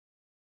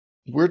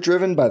We're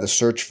driven by the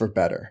search for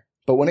better.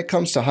 But when it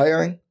comes to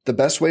hiring, the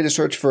best way to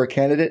search for a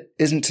candidate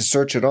isn't to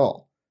search at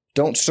all.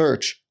 Don't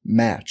search,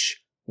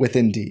 match with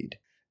Indeed.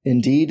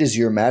 Indeed is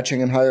your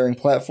matching and hiring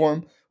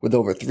platform with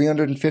over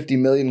 350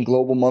 million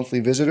global monthly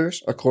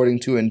visitors,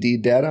 according to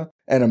Indeed data,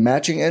 and a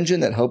matching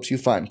engine that helps you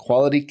find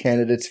quality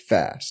candidates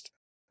fast.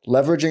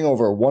 Leveraging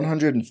over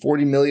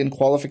 140 million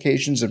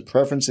qualifications and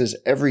preferences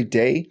every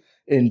day,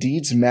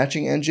 Indeed's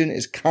matching engine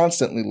is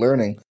constantly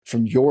learning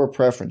from your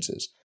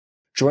preferences.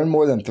 Join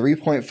more than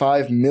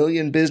 3.5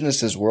 million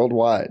businesses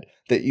worldwide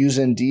that use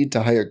Indeed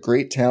to hire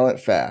great talent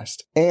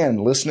fast.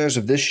 And listeners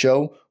of this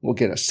show will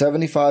get a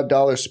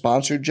 $75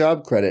 sponsored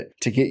job credit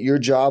to get your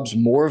jobs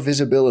more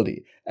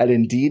visibility at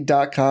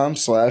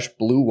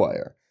Indeed.com/Blue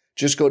Wire.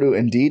 Just go to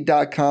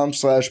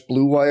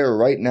Indeed.com/Blue Wire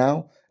right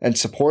now and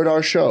support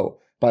our show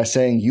by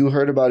saying you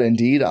heard about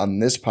Indeed on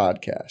this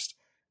podcast.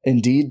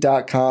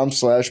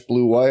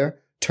 Indeed.com/Blue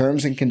Wire.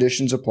 Terms and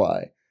conditions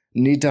apply.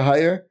 Need to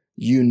hire?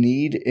 You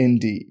need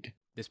Indeed.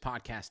 This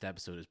podcast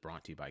episode is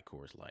brought to you by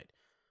Coors Light.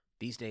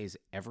 These days,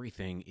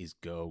 everything is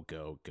go,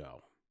 go,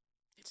 go.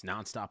 It's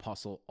nonstop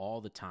hustle all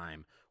the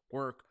time.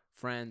 Work,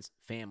 friends,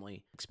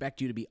 family,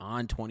 expect you to be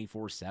on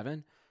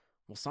 24/7.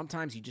 Well,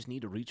 sometimes you just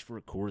need to reach for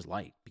a Coors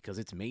Light because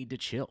it's made to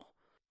chill.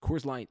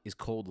 Coors Light is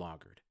cold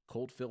lagered,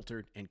 cold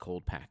filtered, and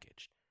cold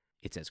packaged.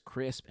 It's as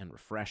crisp and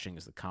refreshing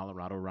as the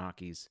Colorado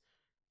Rockies.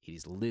 It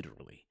is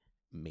literally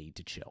made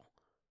to chill.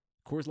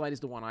 Coors Light is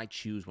the one I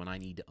choose when I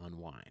need to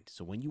unwind.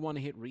 So when you want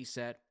to hit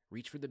reset,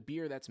 reach for the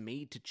beer that's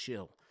made to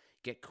chill.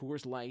 Get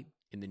Coors Light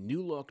in the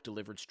new look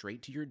delivered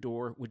straight to your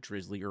door with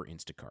Drizzly or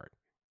Instacart.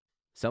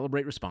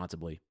 Celebrate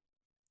responsibly.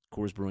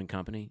 Coors Brewing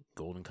Company,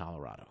 Golden,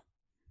 Colorado.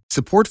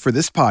 Support for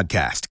this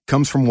podcast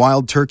comes from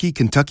Wild Turkey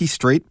Kentucky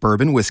Straight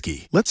Bourbon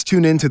Whiskey. Let's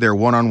tune in to their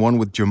one-on-one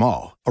with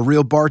Jamal, a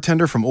real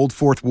bartender from Old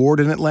Fourth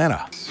Ward in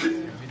Atlanta.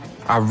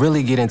 I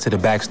really get into the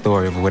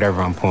backstory of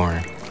whatever I'm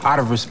pouring, out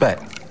of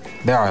respect.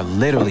 There are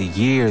literally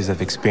years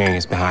of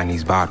experience behind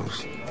these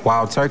bottles.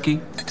 Wild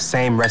Turkey,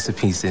 same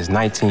recipe since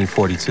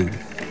 1942.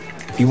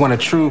 If you want a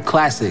true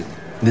classic,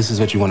 this is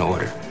what you want to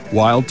order.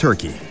 Wild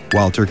Turkey.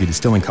 Wild Turkey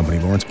Distilling Company,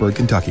 Lawrenceburg,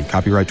 Kentucky.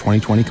 Copyright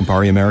 2020,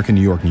 Campari American,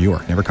 New York, New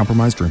York. Never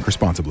compromise, drink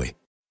responsibly.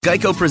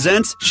 Geico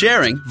presents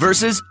sharing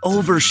versus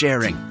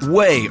oversharing.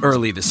 Way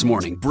early this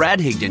morning, Brad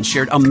Higdon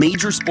shared a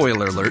major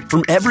spoiler alert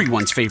from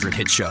everyone's favorite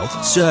hit show,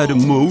 sad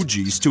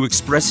emojis to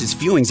express his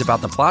feelings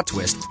about the plot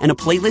twist, and a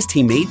playlist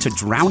he made to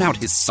drown out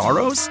his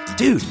sorrows?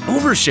 Dude,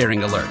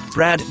 oversharing alert.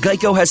 Brad,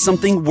 Geico has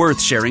something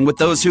worth sharing with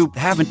those who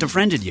haven't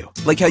befriended you.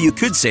 Like how you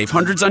could save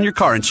hundreds on your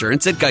car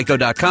insurance at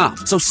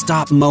Geico.com. So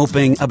stop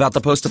moping about the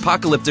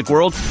post-apocalyptic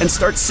world and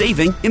start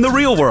saving in the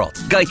real world.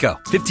 Geico.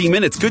 15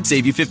 minutes could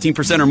save you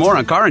 15% or more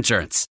on car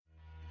insurance.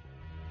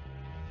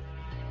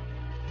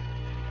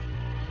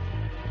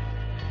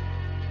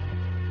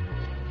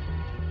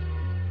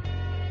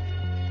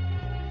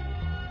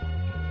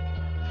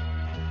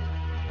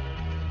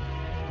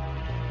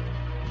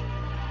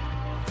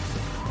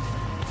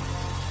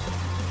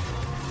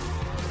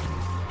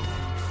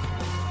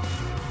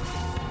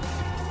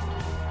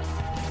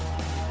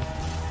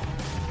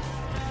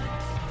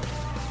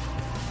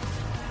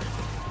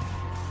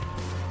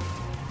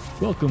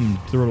 Welcome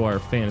to the RotoWire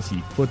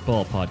Fantasy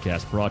Football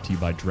Podcast, brought to you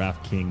by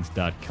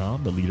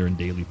DraftKings.com, the leader in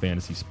daily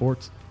fantasy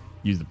sports.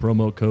 Use the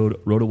promo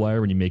code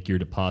RotoWire when you make your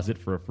deposit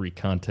for a free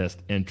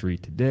contest entry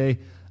today.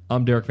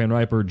 I'm Derek Van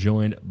Riper,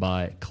 joined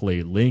by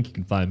Clay Link. You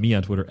can find me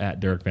on Twitter at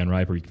Derek Van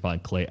Riper. You can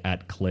find Clay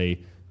at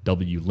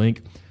ClayWLink.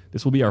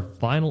 This will be our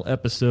final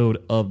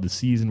episode of the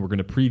season. We're going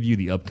to preview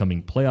the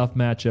upcoming playoff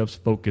matchups,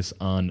 focus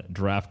on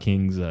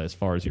DraftKings as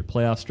far as your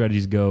playoff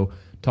strategies go,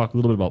 talk a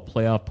little bit about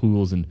playoff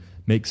pools, and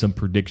make some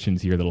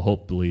predictions here that'll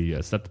hopefully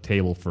set the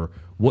table for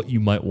what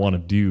you might want to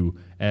do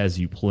as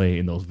you play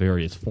in those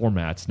various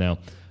formats. Now,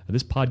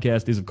 this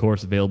podcast is, of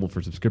course, available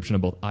for subscription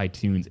on both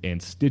iTunes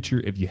and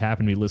Stitcher. If you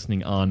happen to be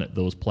listening on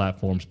those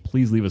platforms,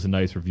 please leave us a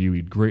nice review.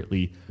 We'd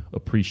greatly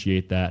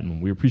appreciate that,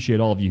 and we appreciate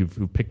all of you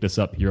who picked us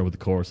up here over the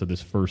course of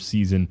this first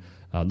season.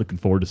 Looking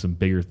forward to some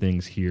bigger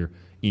things here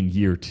in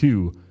year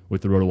two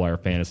with the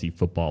RotoWire Fantasy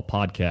Football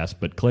Podcast.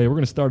 But, Clay, we're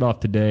going to start off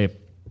today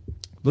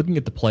looking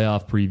at the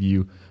playoff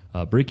preview,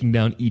 breaking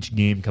down each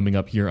game coming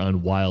up here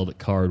on Wild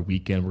Card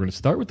Weekend. We're going to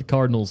start with the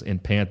Cardinals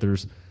and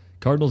Panthers.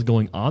 Cardinals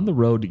going on the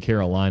road to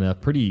Carolina.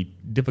 Pretty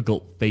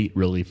difficult fate,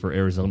 really, for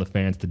Arizona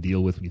fans to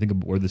deal with. When you think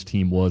of where this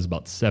team was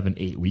about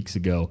 7-8 weeks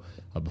ago,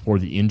 before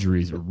the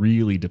injuries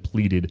really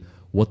depleted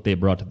what they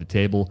brought to the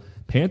table.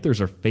 Panthers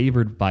are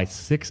favored by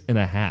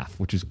 6.5,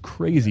 which is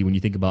crazy when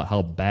you think about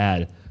how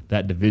bad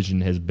that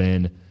division has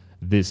been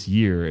this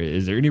year.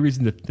 Is there any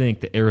reason to think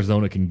that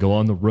Arizona can go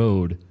on the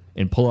road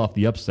and pull off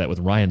the upset with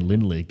Ryan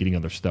Lindley getting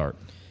another start?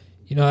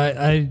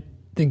 I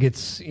think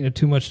it's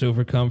too much to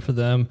overcome for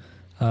them.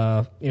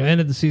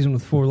 Ended the season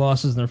with 4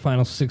 losses in their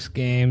final 6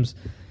 games.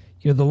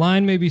 The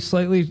line may be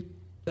slightly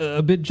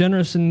a bit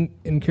generous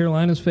in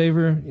Carolina's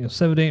favor.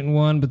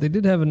 7-8-1, but they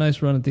did have a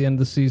nice run at the end of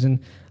the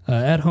season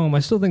at home. I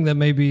still think that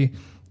may be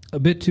a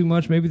bit too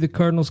much. Maybe the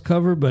Cardinals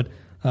cover, but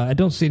I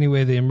don't see any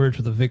way they emerge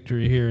with a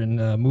victory here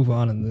and move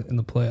on in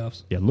the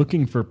playoffs. Yeah,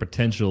 looking for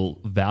potential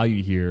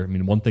value here. I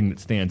mean, one thing that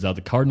stands out,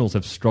 the Cardinals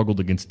have struggled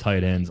against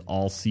tight ends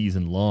all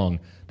season long.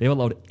 They've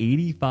allowed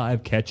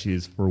 85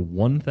 catches for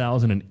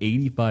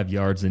 1,085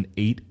 yards and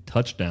 8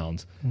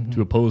 touchdowns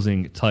to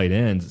opposing tight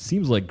ends. It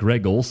seems like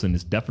Greg Olsen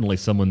is definitely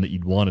someone that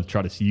you'd want to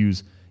try to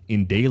use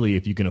in daily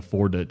if you can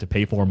afford to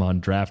pay for him on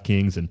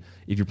DraftKings. And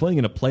if you're playing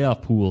in a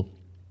playoff pool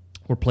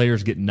where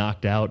players get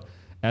knocked out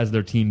as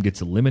their team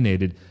gets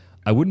eliminated,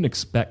 I wouldn't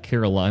expect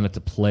Carolina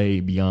to play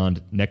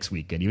beyond next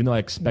weekend. Even though I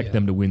expect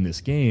them to win this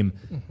game,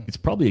 it's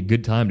probably a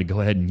good time to go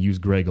ahead and use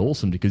Greg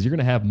Olsen because you're going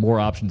to have more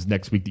options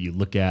next week that you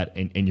look at,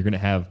 and you're going to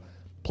have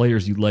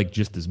players you like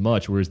just as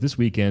much, whereas this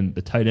weekend,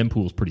 the tight end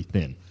pool is pretty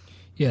thin.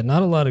 Yeah,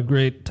 not a lot of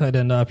great tight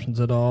end options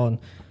at all. And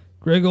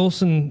Greg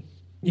Olsen,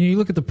 you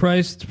look at the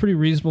price, it's pretty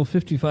reasonable,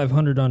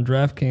 $5,500 on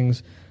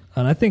DraftKings,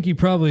 and I think you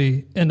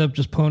probably end up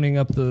just ponying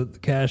up the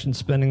cash and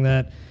spending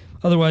that.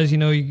 Otherwise, you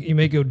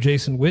may go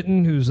Jason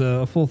Witten, who's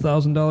a full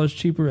 $1,000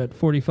 cheaper at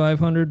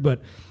 $4,500, but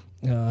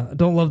I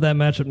don't love that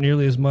matchup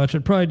nearly as much.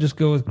 I'd probably just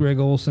go with Greg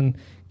Olsen,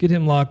 get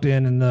him locked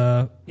in,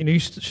 and you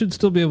should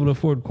still be able to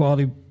afford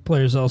quality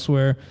players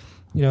elsewhere.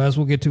 As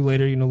we'll get to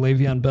later,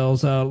 Le'Veon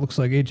Bell's out. It looks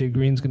like A.J.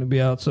 Green's going to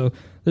be out, so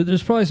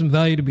there's probably some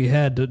value to be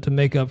had to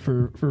make up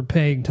for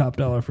paying top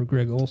dollar for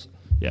Greg Olsen.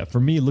 Yeah,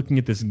 for me, looking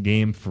at this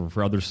game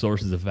for other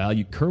sources of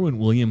value, Kerwin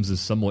Williams is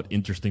somewhat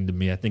interesting to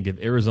me. I think if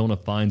Arizona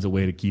finds a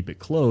way to keep it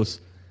close,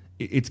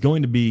 it's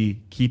going to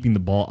be keeping the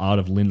ball out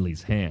of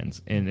Lindley's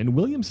hands. And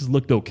Williams has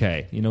looked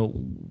okay.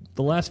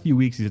 The last few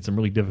weeks he's had some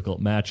really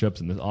difficult matchups,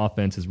 and the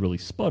offense has really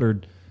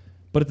sputtered.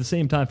 But at the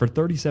same time, for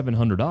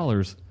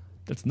 $3,700,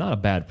 that's not a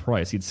bad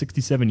price. He had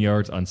 67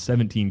 yards on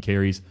 17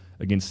 carries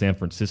against San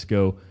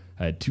Francisco.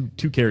 Had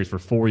two carries for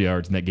 4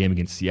 yards in that game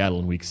against Seattle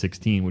in Week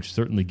 16, which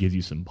certainly gives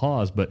you some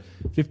pause, but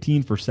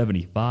 15 for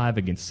 75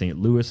 against St.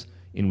 Louis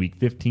in Week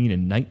 15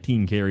 and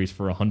 19 carries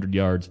for 100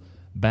 yards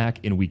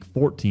back in Week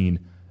 14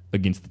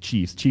 against the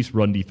Chiefs. Chiefs'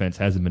 run defense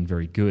hasn't been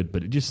very good,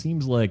 but it just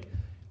seems like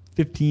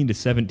 15 to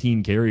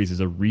 17 carries is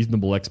a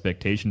reasonable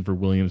expectation for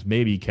Williams.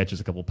 Maybe he catches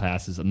a couple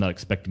passes. I'm not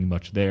expecting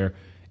much there.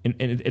 And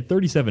at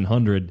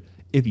 $3,700,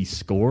 if he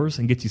scores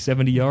and gets you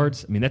 70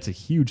 yards, I mean, that's a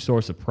huge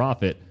source of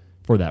profit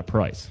for that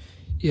price.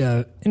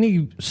 Yeah,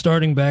 any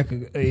starting back,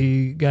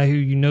 a guy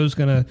who is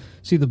going to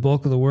see the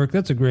bulk of the work,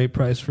 that's a great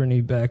price for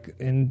any back.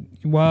 And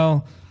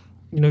while,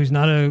 he's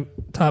not a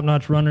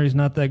top-notch runner, he's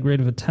not that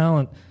great of a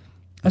talent,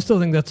 I still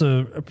think that's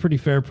a pretty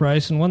fair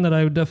price and one that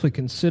I would definitely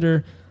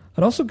consider.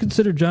 I'd also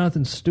consider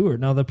Jonathan Stewart.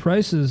 Now, the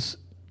price is,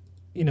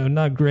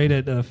 not great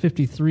at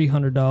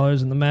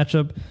 $5,300, and the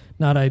matchup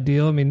not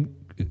ideal. I mean,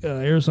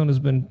 Arizona's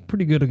been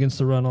pretty good against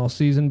the run all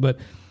season, but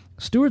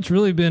Stewart's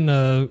really been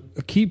a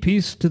key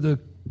piece to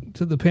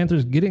the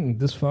Panthers getting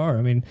this far.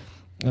 I mean,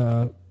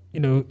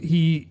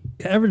 he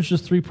averaged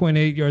just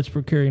 3.8 yards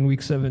per carry in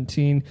Week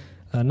 17.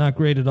 Not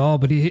great at all,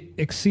 but he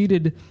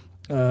exceeded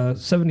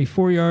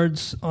 74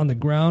 yards on the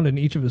ground in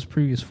each of his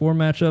previous 4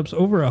 matchups,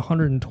 over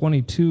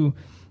 122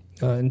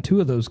 in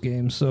 2 of those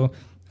games. So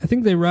I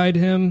think they ride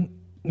him.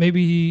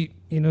 Maybe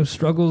he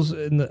struggles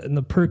in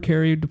the per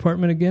carry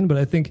department again, but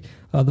I think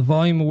the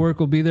volume of work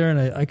will be there,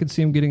 and I could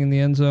see him getting in the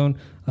end zone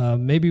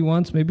maybe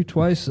once, maybe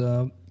twice.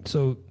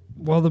 So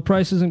while the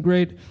price isn't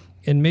great,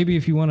 and maybe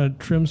if you want to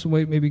trim some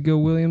weight, maybe go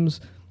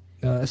Williams,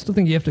 I still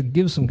think you have to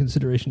give some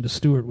consideration to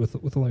Stewart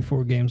with only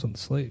 4 games on the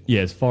slate.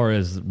 Yeah, as far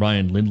as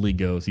Ryan Lindley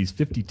goes, he's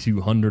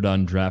 $5,200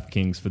 on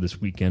DraftKings for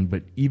this weekend,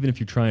 but even if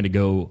you're trying to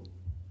go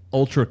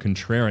ultra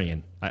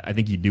contrarian, I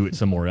think you do it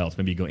somewhere else.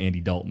 Maybe you go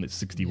Andy Dalton at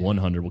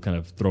 $6,100. We'll kind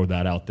of throw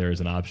that out there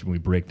as an option when we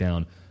break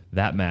down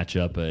that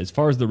matchup. As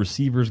far as the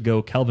receivers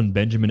go, Kelvin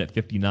Benjamin at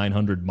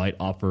 $5,900 might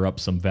offer up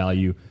some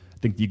value. I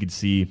think you could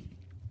see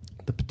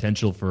the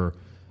potential for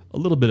a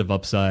little bit of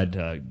upside,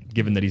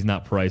 given that he's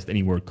not priced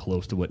anywhere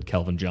close to what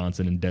Calvin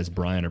Johnson and Des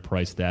Bryant are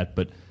priced at.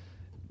 But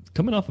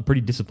coming off a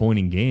pretty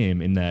disappointing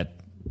game in that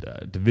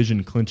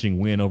division-clinching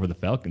win over the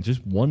Falcons,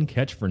 just 1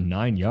 catch for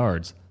 9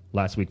 yards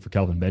last week for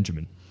Kelvin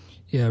Benjamin.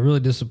 Yeah, really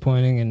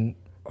disappointing and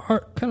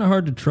kind of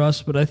hard to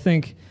trust. But I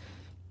think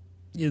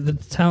the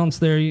talent's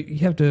there. You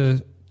have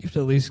to at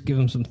least give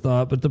him some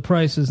thought. But the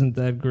price isn't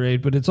that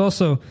great. But it's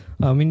also,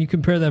 you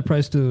compare that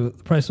price to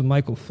the price of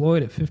Michael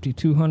Floyd at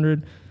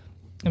 $5,200.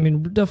 I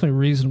mean, definitely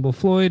reasonable.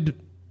 Floyd,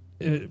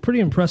 pretty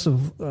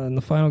impressive in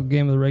the final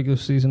game of the regular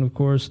season, of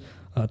course.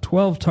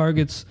 12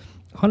 targets,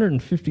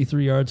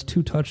 153 yards,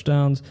 2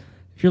 touchdowns.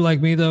 If you're like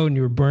me, though, and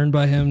you were burned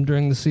by him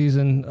during the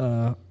season,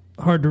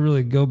 hard to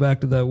really go back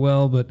to that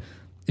well. But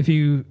if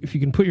you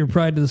can put your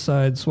pride to the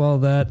side, swallow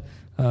that,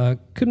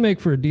 could make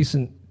for a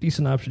decent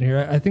option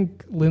here. I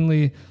think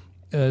Lindley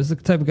is the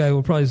type of guy who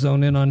will probably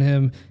zone in on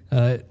him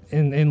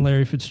in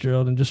Larry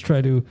Fitzgerald and just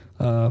try to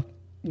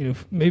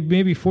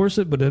maybe force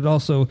it, but it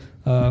also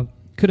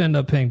could end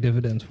up paying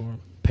dividends for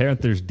him.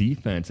 Panthers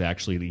defense,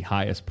 actually the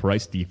highest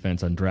priced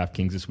defense on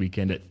DraftKings this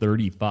weekend at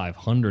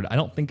 $3,500. I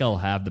don't think I'll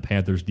have the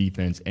Panthers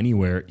defense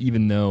anywhere,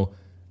 even though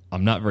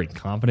I'm not very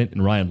confident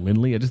in Ryan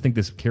Lindley. I just think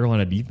this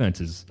Carolina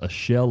defense is a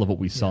shell of what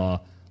we saw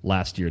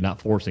last year,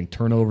 not forcing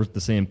turnovers at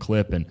the same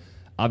clip. And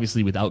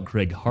obviously without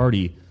Greg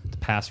Hardy, the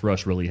pass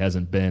rush really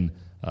hasn't been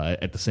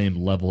at the same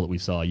level that we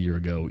saw a year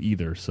ago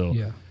either. So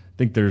I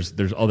think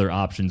there's other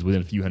options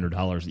within a few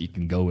 $100s that you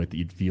can go with that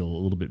you'd feel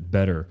a little bit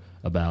better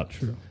about.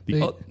 True.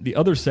 The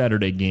other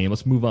Saturday game,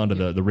 let's move on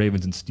to the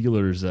Ravens and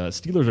Steelers.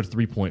 Steelers are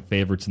 3-point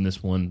favorites in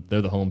this one.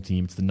 They're the home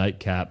team. It's the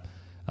nightcap.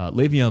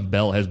 Le'Veon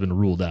Bell has been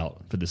ruled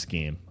out for this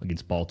game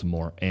against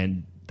Baltimore.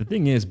 And the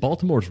thing is,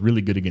 Baltimore's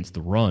really good against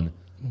the run.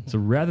 So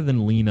rather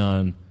than lean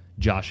on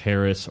Josh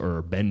Harris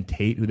or Ben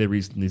Tate, who they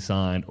recently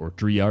signed, or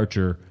Dre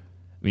Archer,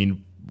 I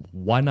mean,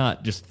 why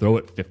not just throw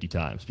it 50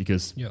 times?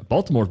 Because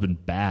Baltimore's been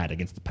bad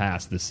against the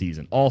pass this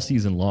season, all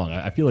season long.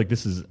 I feel like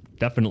this is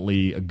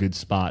definitely a good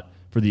spot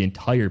for the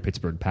entire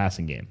Pittsburgh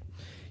passing game.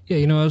 Yeah,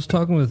 I was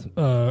talking with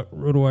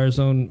RotoWire's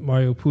own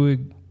Mario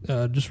Puig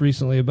just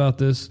recently about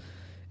this.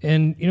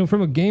 And,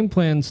 from a game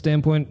plan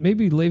standpoint,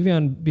 maybe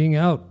Le'Veon being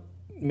out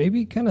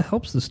maybe kind of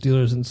helps the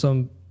Steelers in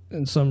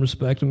some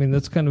respect. I mean,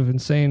 that's kind of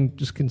insane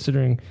just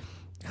considering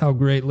how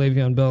great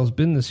Le'Veon Bell has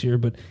been this year.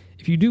 But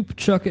if you do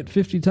chuck it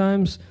 50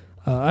 times,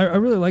 I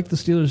really like the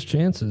Steelers'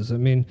 chances. I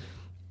mean,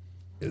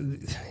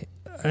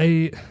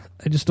 I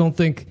just don't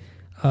think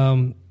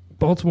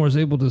Baltimore is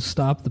able to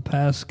stop the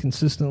pass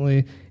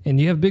consistently. And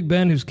you have Big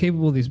Ben, who's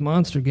capable of these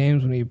monster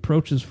games when he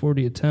approaches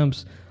 40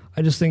 attempts.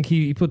 I just think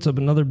he puts up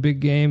another big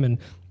game,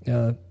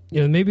 and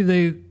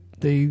maybe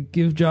they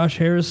give Josh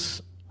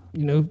Harris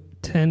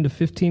 10 to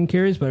 15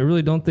 carries, but I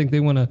really don't think they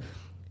want to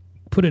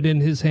put it in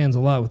his hands a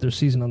lot with their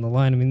season on the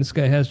line. I mean, this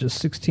guy has just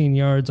 16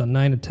 yards on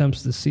 9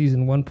 attempts this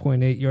season,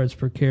 1.8 yards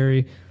per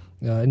carry.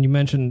 And you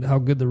mentioned how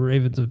good the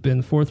Ravens have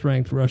been,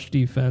 4th-ranked rush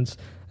defense,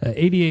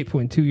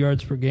 88.2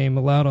 yards per game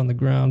allowed on the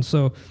ground.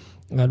 So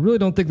I really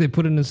don't think they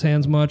put it in his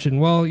hands much.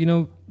 And while,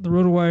 the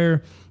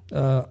RotoWire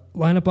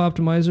lineup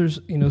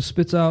optimizers,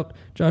 spits out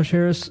Josh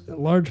Harris, a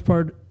large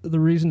part of the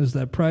reason is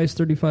that price,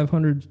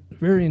 $3,500,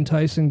 very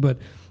enticing, but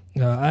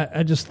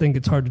I just think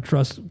it's hard to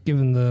trust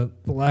given the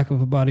lack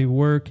of a body of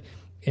work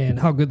and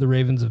how good the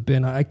Ravens have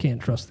been. I can't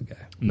trust the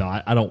guy. No,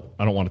 I don't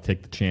want to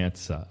take the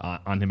chance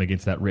on him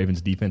against that Ravens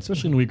defense,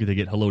 especially in a week where they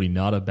get Haloti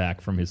Ngata back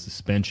from his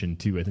suspension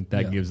too. I think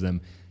that gives them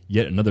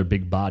yet another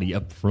big body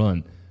up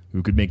front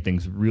who could make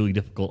things really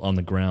difficult on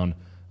the ground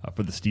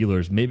for the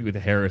Steelers. Maybe with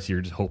Harris,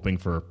 you're just hoping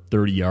for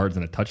 30 yards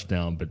and a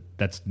touchdown, but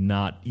that's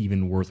not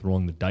even worth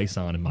rolling the dice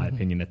on, in my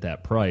opinion, at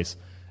that price.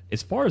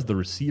 As far as the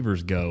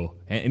receivers go,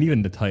 and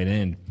even the tight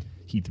end,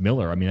 Heath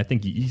Miller, I mean, I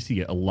think you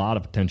see a lot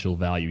of potential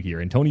value here.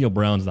 Antonio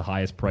Brown's the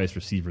highest priced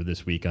receiver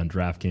this week on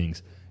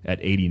DraftKings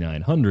at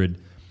 $8,900.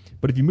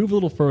 But if you move a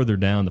little further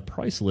down the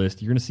price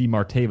list, you're going to see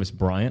Martavis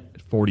Bryant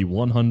at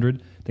 $4,100.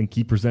 I think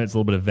he presents a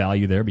little bit of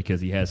value there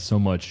because he has so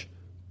much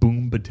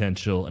boom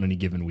potential in any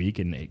given week,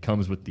 and it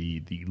comes with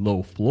the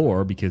low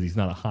floor because he's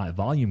not a high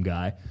volume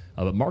guy.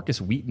 But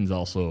Marcus Wheaton's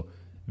also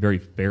very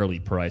fairly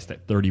priced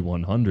at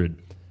 $3,100.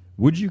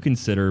 Would you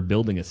consider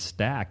building a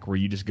stack where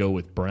you just go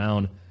with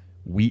Brown,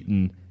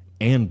 Wheaton,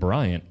 and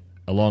Bryant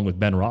along with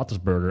Ben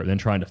Roethlisberger, and then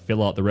trying to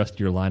fill out the rest of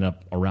your lineup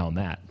around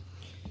that?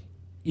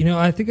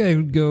 I think I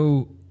would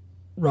go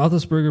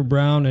Roethlisberger,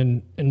 Brown,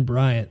 and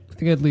Bryant. I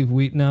think I'd leave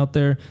Wheaton out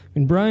there.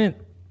 Bryant,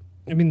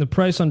 the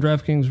price on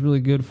DraftKings is really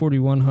good,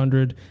 $4,100,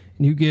 and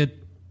you get,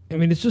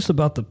 it's just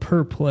about the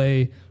per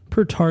play,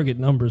 per target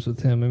numbers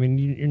with him.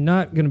 You're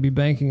not going to be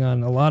banking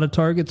on a lot of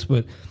targets,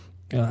 but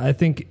I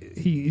think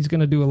he's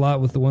going to do a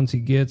lot with the ones he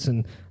gets,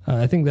 and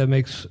I think that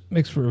makes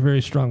for a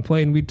very strong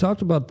play. And we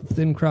talked about the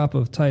thin crop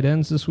of tight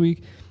ends this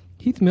week.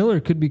 Heath Miller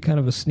could be kind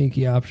of a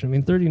sneaky option.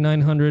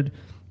 $3,900,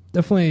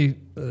 definitely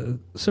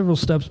several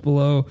steps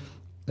below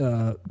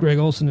Greg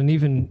Olsen and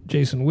even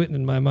Jason Witten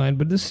in my mind,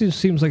 but this just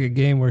seems like a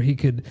game where he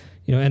could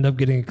end up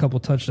getting a couple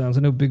touchdowns.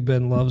 I know Big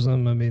Ben loves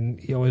him.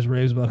 He always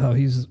raves about how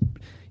he's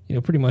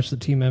pretty much the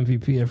team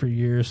MVP every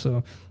year.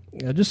 So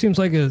it just seems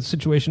like a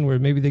situation where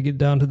maybe they get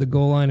down to the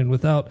goal line, and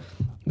without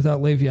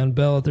Le'Veon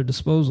Bell at their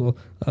disposal,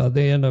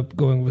 they end up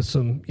going with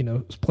some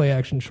play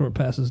action short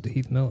passes to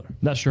Heath Miller.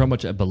 Not sure how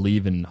much I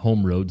believe in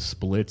home road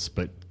splits,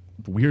 but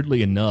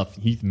weirdly enough,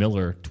 Heath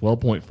Miller,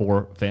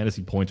 12.4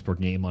 fantasy points per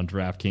game on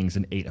DraftKings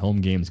in 8 home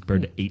games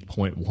compared to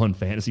 8.1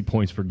 fantasy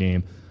points per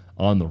game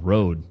on the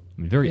road.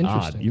 Very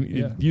odd.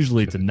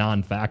 Usually it's a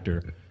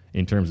non-factor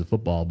in terms of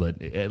football,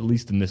 but at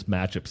least in this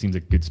matchup seems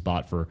like a good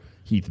spot for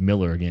Heath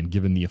Miller, again,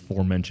 given the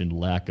aforementioned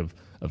lack of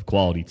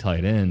quality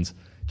tight ends.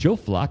 Joe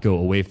Flacco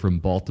away from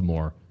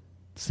Baltimore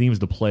seems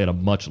to play at a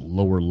much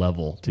lower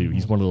level, too.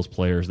 He's one of those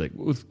players that,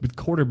 with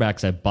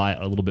quarterbacks, I buy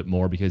a little bit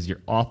more because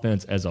your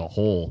offense as a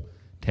whole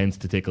tends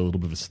to take a little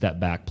bit of a step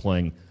back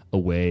playing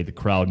away. The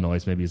crowd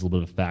noise maybe is a little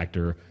bit of a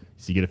factor.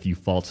 So you get a few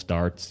false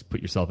starts,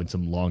 put yourself in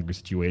some longer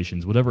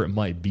situations, whatever it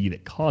might be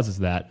that causes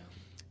that.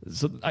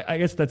 So I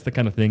guess that's the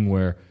kind of thing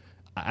where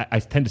I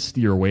tend to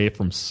steer away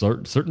from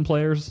certain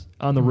players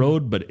on the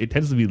road, but it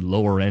tends to be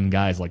lower-end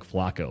guys like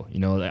Flacco.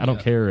 I don't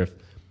care if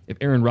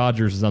Aaron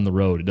Rodgers is on the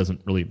road. It doesn't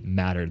really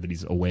matter that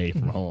he's away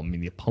from home.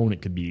 The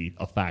opponent could be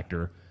a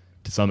factor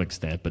to some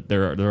extent, but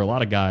there are a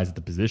lot of guys at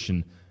the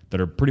position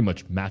that are pretty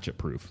much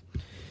matchup-proof.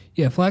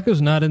 Yeah,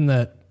 Flacco's not in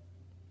that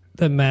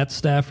that Matt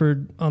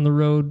Stafford on the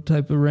road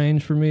type of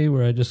range for me,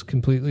 where I just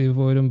completely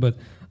avoid him. But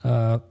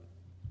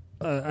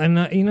I'm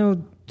not.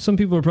 Some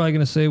people are probably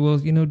going to say, well,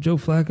 Joe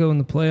Flacco in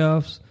the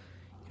playoffs,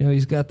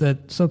 he's got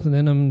that something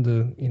in him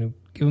to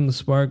give him the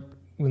spark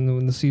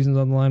when the season's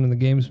on the line and the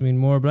games mean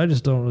more. But I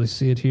just don't really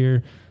see it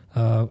here.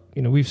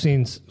 We've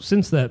seen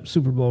since that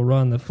Super Bowl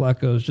run that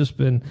Flacco has just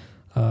been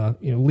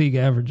league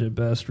average at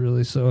best,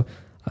 really. So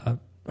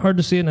hard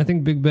to see it, and I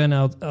think Big Ben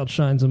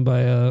outshines him by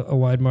a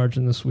wide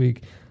margin this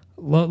week.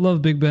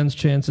 Love Big Ben's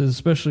chances,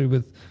 especially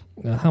with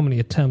how many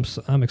attempts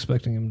I'm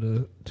expecting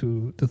him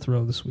to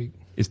throw this week.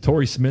 Is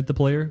Torrey Smith the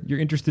player you're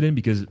interested in?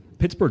 Because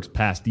Pittsburgh's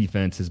pass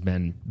defense has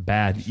been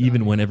bad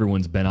even when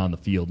everyone's been on the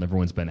field and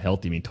everyone's been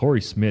healthy. I mean, Torrey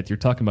Smith, you're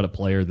talking about a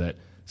player that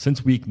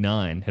since Week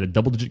 9 had a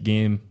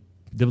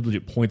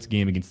double-digit points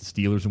game against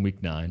the Steelers in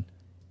Week 9,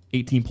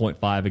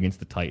 18.5 against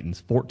the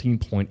Titans,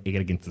 14.8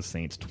 against the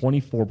Saints,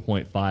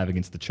 24.5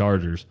 against the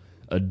Chargers,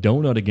 a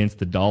donut against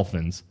the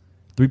Dolphins,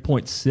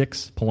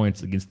 3.6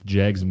 points against the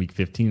Jags in Week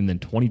 15, and then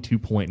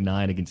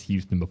 22.9 against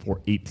Houston before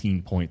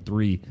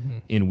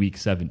 18.3 in Week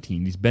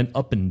 17. He's been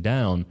up and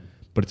down,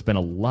 but it's been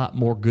a lot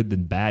more good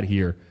than bad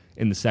here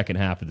in the second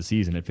half of the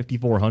season. At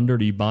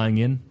 5,400, are you buying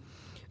in?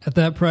 At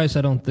that price,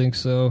 I don't think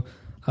so.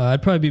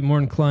 I'd probably be more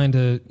inclined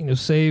to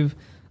save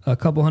a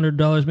couple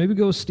 $100, maybe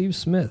go with Steve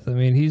Smith. I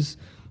mean, he's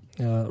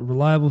a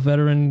reliable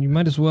veteran. You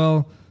might as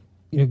well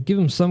give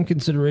him some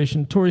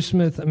consideration. Torrey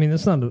Smith, I mean,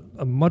 that's not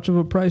a much of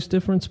a price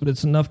difference, but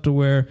it's enough to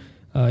where,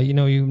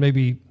 you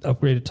maybe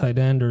upgrade a tight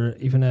end or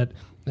even at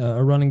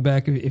a running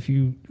back if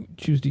you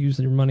choose to use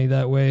your money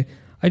that way.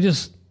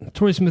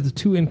 Torrey Smith is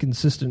too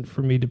inconsistent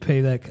for me to pay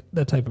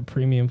that type of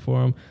premium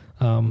for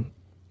him.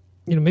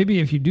 Maybe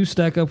if you do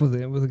stack up with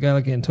a guy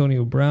like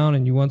Antonio Brown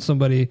and you want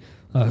somebody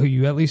who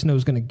you at least know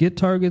is going to get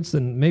targets,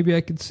 then maybe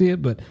I could see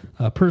it. But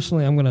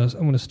personally, I'm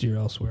gonna steer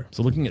elsewhere.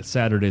 So looking at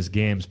Saturday's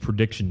games,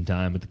 prediction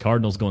time with the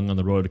Cardinals going on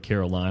the road to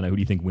Carolina, who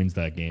do you think wins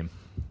that game?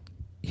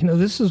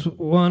 This is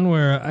one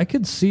where I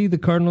could see the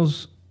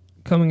Cardinals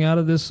coming out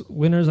of this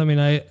winners. I mean,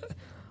 I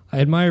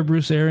admire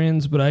Bruce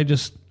Arians, but I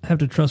just have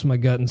to trust my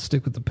gut and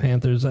stick with the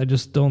Panthers. I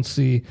just don't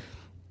see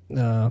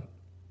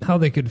how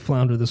they could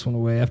flounder this one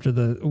away after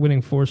the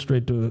winning 4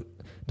 straight to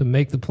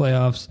make the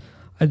playoffs.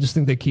 I just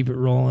think they keep it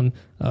rolling.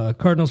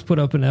 Cardinals put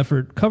up an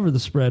effort, cover the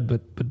spread,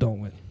 but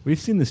don't win. We've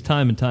seen this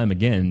time and time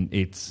again.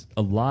 It's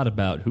a lot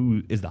about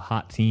who is the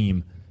hot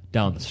team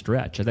down the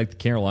stretch. I think the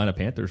Carolina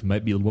Panthers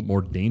might be a little bit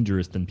more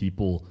dangerous than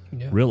people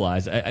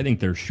realize. I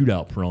think they're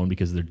shootout prone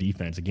because of their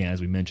defense. Again,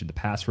 as we mentioned, the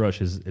pass rush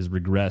has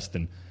regressed,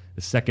 and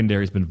the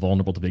secondary has been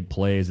vulnerable to big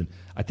plays. And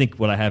I think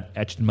what I have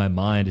etched in my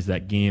mind is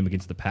that game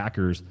against the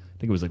Packers. I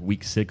think it was like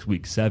Week 6,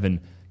 Week 7.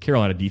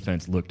 Carolina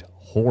defense looked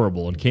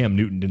horrible, and Cam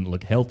Newton didn't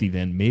look healthy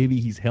then. Maybe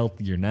he's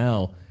healthier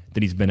now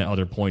than he's been at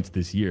other points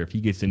this year. If he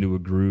gets into a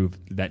groove,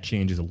 that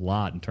changes a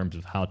lot in terms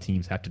of how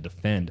teams have to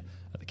defend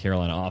the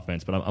Carolina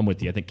offense. But I'm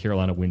with you. I think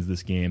Carolina wins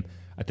this game.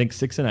 I think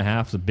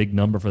 6.5 is a big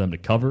number for them to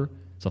cover.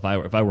 So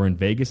if I were in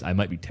Vegas, I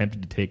might be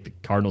tempted to take the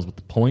Cardinals with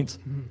the points.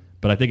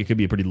 But I think it could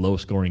be a pretty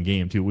low-scoring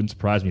game, too. It wouldn't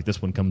surprise me if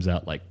this one comes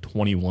out like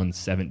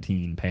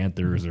 21-17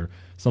 Panthers or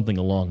something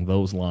along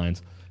those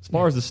lines. As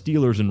far as the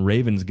Steelers and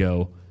Ravens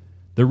go,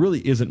 there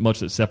really isn't much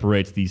that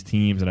separates these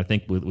teams, and I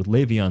think with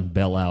Le'Veon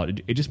Bell out,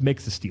 it just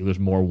makes the Steelers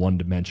more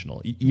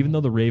one-dimensional. Even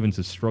though the Ravens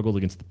have struggled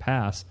against the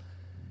pass,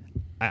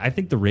 I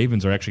think the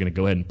Ravens are actually going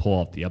to go ahead and pull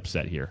off the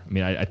upset here. I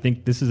mean, I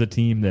think this is a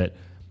team that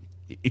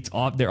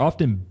they're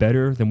often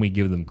better than we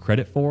give them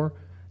credit for.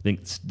 I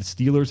think the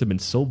Steelers have been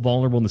so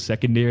vulnerable in the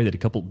secondary that a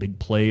couple big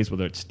plays,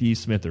 whether it's Steve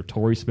Smith or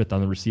Torrey Smith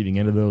on the receiving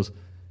end of those,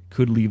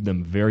 could leave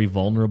them very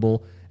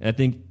vulnerable. And I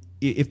think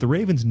if the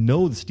Ravens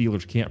know the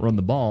Steelers can't run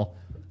the ball,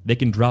 they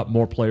can drop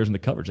more players in the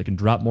coverage. They can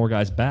drop more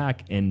guys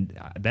back, and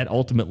that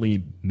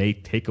ultimately may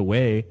take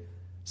away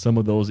some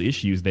of those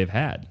issues they've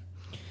had.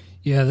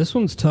 Yeah, this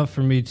one's tough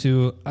for me,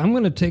 too. I'm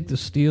going to take the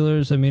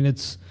Steelers. I mean,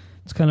 it's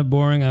kind of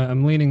boring.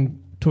 I'm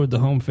leaning toward the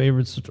home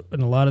favorites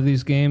in a lot of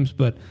these games,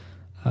 but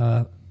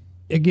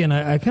again,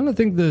 I kind of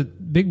think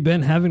that Big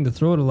Ben having to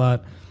throw it a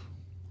lot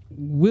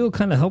will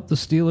kind of help the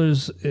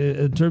Steelers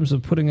in terms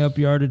of putting up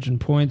yardage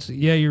and points.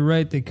 Yeah, you're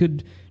right. They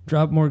could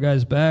drop more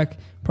guys back,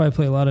 probably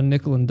play a lot of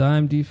nickel and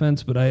dime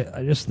defense, but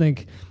I just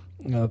think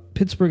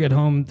Pittsburgh at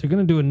home, they're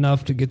going to do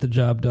enough to get the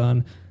job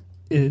done.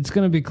 It's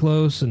going to be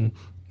close, and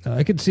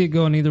I could see it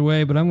going either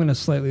way, but I'm going to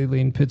slightly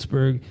lean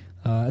Pittsburgh.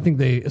 I think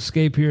they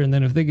escape here, and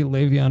then if they get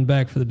Le'Veon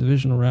back for the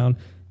divisional round,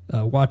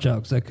 watch out,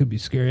 because that could be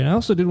scary. And I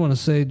also did want to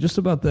say just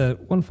about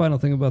one final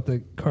thing about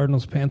the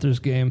Cardinals-Panthers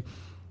game.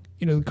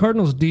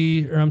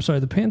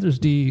 The Panthers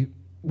D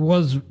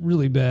was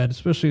really bad,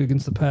 especially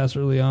against the pass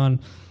early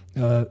on.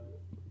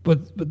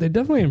 But they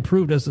definitely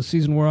improved as the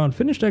season wore on.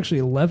 Finished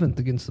actually 11th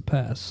against the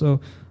pass, so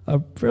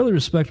fairly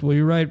respectable.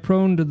 You're right,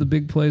 prone to the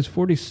big plays,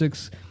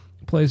 46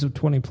 plays of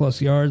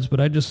 20-plus yards. But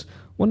I just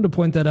wanted to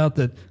point that out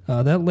that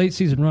that late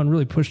season run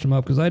really pushed them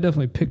up, because I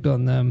definitely picked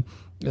on them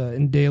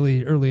in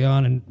daily early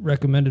on and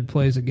recommended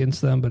plays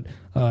against them, but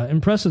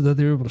impressive that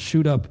they were able to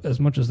shoot up as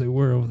much as they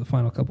were over the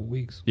final couple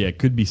weeks. Yeah, it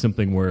could be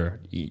something where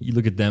you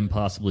look at them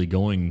possibly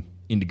going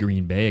into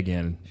Green Bay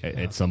again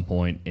at some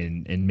point,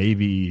 and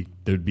maybe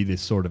there'd be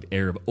this sort of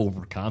air of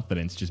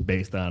overconfidence just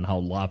based on how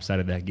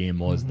lopsided that game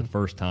was the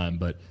first time.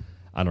 But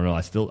I don't know.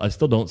 I still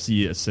don't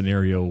see a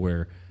scenario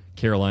where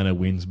Carolina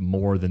wins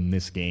more than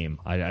this game.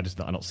 I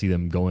don't see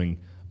them going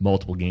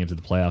multiple games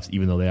of the playoffs,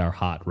 even though they are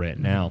hot right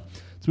now.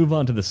 Let's move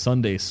on to the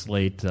Sunday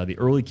slate. The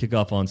early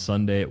kickoff on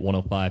Sunday at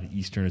 1:05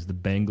 Eastern is the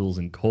Bengals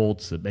and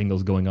Colts. The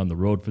Bengals going on the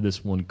road for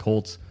this one.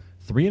 Colts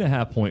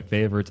 3.5-point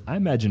favorites. I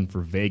imagine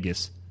for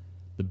Vegas,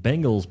 the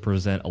Bengals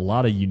present a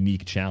lot of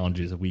unique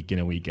challenges week in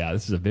and week out.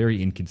 This is a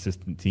very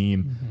inconsistent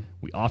team.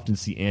 We often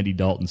see Andy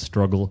Dalton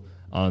struggle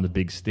on the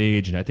big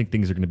stage, and I think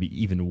things are going to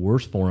be even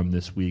worse for him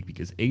this week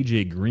because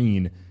A.J.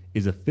 Green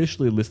is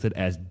officially listed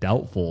as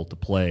doubtful to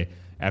play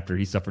after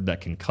he suffered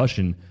that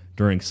concussion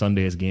during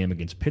Sunday's game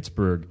against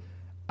Pittsburgh.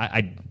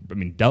 I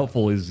mean,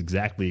 doubtful is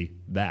exactly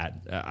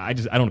that. I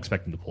don't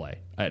expect him to play.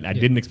 I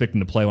didn't expect him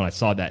to play when I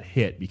saw that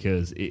hit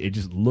because it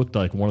just looked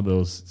like one of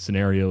those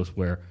scenarios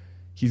where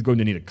he's going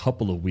to need a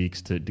couple of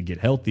weeks to get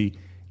healthy.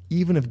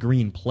 Even if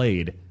Green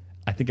played,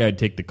 I think I'd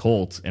take the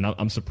Colts, and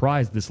I'm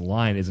surprised this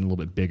line isn't a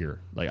little bit bigger.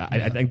 Like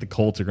I think the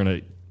Colts are going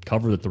to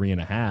cover the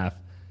 3.5. I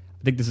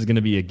think this is going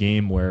to be a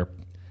game where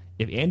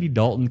if Andy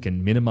Dalton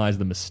can minimize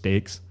the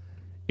mistakes,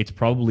 it's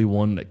probably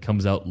one that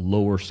comes out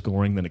lower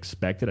scoring than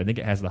expected. I think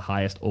it has the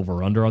highest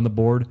over-under on the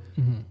board.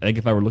 I think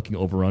if I were looking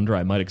over-under,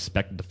 I might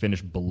expect it to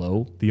finish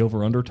below the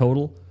over-under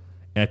total.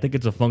 And I think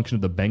it's a function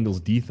of the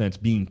Bengals' defense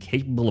being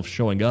capable of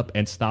showing up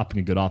and stopping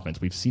a good offense.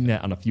 We've seen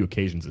that on a few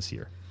occasions this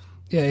year.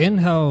 Yeah,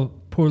 and how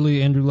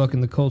poorly Andrew Luck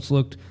and the Colts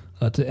looked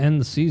to end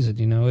the season.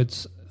 You know,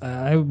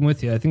 I'm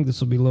with you. I think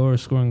this will be lower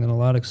scoring than a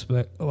lot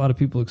of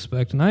people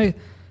expect. And I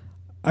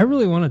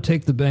really want to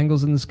take the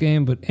Bengals in this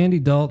game, but Andy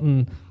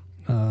Dalton,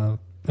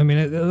 I mean,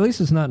 at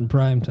least it's not in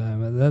prime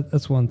time.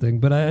 That's one thing.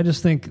 But I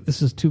just think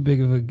this is too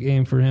big of a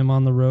game for him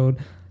on the road.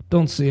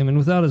 Don't see him. And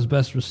without his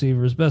best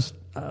receiver, his best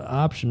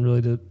option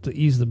really to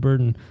ease the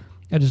burden,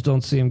 I just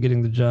don't see him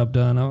getting the job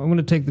done. I'm going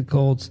to take the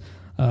Colts.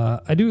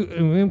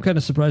 I'm kind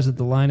of surprised that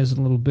the line isn't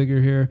a little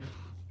bigger here.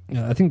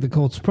 I think the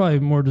Colts probably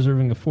more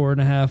deserving of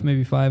 4.5,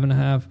 maybe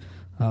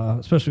 5.5,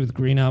 especially with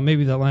Green out.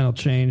 Maybe that line will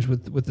change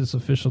with this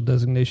official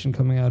designation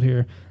coming out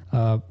here.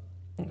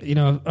 You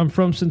know, I'm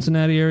from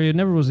Cincinnati area.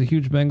 Never was a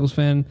huge Bengals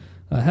fan.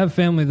 I have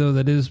family though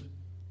that is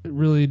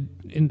really,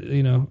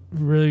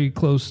 very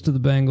close to the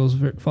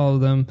Bengals. Follow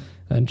them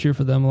and cheer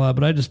for them a lot.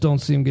 But I just don't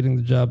see them getting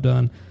the job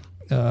done.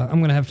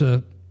 I'm gonna have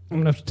to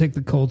take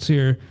the Colts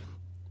here.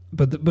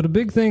 But a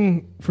big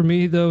thing for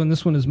me though, and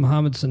this one is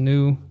Mohamed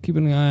Sanu.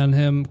 Keeping an eye on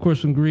him. Of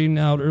course, when Green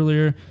out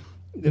earlier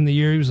in the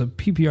year, he was a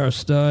PPR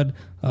stud.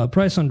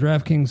 Price on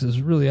DraftKings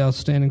is really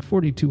outstanding,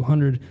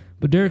 4,200.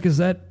 But Derek, is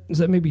that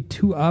maybe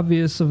too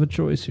obvious of a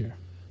choice here?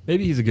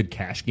 Maybe he's a good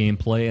cash game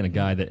play and a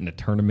guy that in a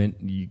tournament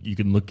you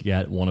can look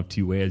at one of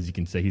two ways. You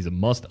can say he's a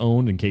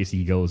must-own in case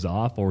he goes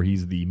off, or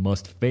he's the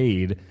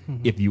must-fade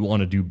if you want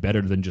to do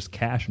better than just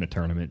cash in a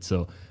tournament.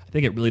 So I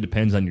think it really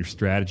depends on your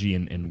strategy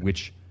and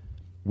which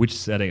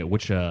setting,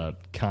 which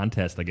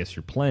contest, I guess,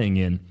 you're playing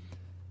in.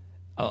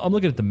 I'm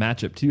looking at the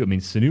matchup, too. I mean,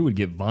 Sanu would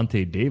get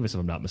Vontae Davis, if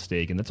I'm not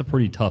mistaken. That's a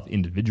pretty tough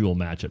individual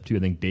matchup, too. I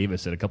think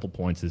Davis, at a couple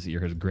points this year,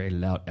 has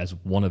graded out as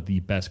one of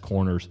the best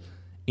corners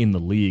in the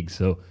league.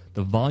 So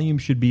the volume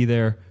should be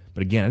there.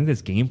 But again, I think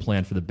this game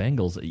plan for the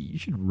Bengals, you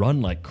should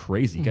run like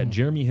crazy. You got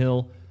Jeremy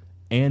Hill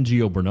and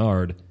Gio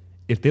Bernard.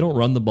 If they don't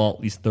run the ball at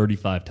least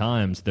 35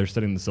 times, they're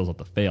setting themselves up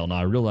to fail. Now,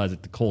 I realize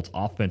that the Colts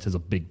offense has a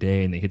big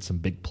day and they hit some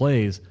big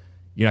plays.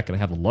 You're not going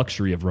to have the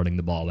luxury of running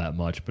the ball that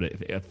much. But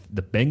if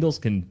the Bengals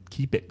can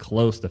keep it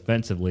close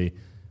defensively,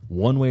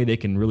 one way they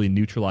can really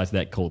neutralize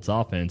that Colts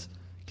offense,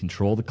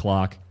 control the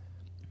clock,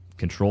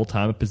 control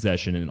time of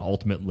possession, and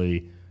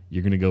ultimately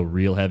you're going to go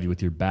real heavy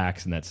with your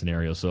backs in that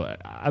scenario. So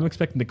I'm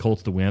expecting the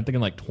Colts to win. I'm thinking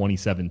like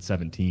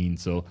 27-17,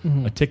 so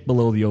a tick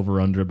below the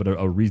over-under, but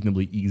a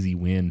reasonably easy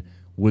win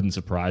wouldn't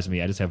surprise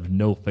me. I just have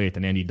no faith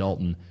in Andy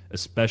Dalton,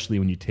 especially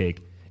when you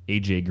take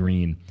A.J.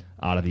 Green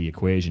out of the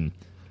equation.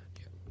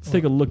 Let's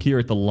take a look here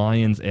at the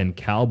Lions and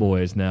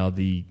Cowboys. Now,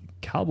 the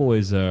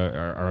Cowboys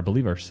are I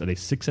believe, are they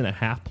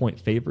 6.5-point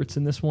favorites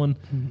in this one?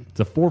 It's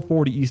a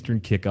 4:40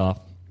 Eastern kickoff.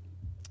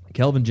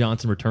 Kelvin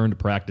Johnson returned to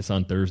practice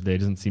on Thursday.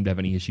 Doesn't seem to have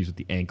any issues with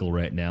the ankle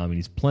right now. I mean,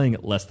 he's playing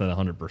at less than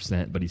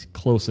 100%, but he's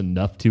close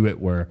enough to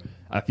it where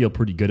I feel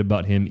pretty good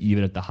about him,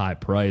 even at the high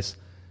price.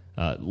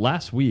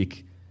 Last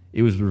week,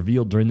 it was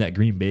revealed during that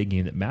Green Bay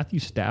game that Matthew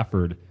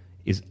Stafford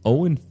is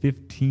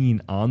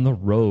 0-15 on the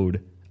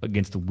road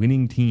against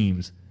winning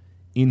teams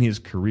in his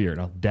career.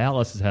 Now,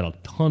 Dallas has had a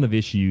ton of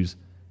issues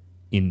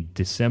in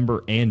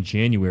December and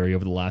January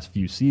over the last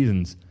few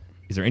seasons.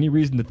 Is there any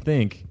reason to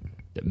think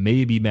that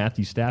maybe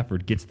Matthew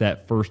Stafford gets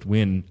that first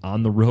win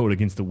on the road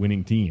against a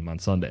winning team on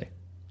Sunday?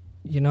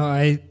 You know,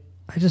 I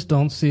just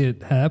don't see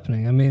it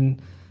happening. I mean,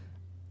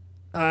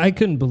 I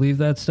couldn't believe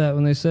that stat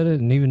when they said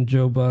it, and even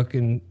Joe Buck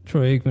and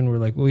Troy Aikman were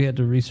like, well, we had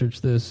to research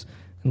this.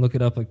 and look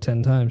it up like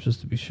 10 times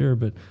just to be sure.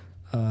 But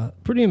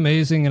pretty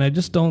amazing, and I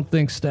just don't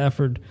think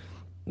Stafford.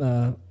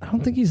 I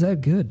don't think he's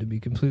that good, to be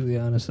completely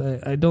honest.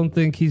 I don't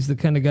think he's the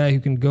kind of guy who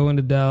can go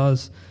into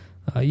Dallas.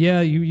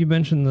 You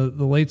mentioned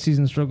the late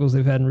season struggles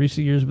they've had in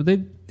recent years, but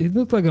they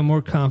looked like a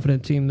more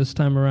confident team this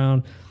time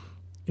around.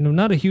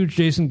 Not a huge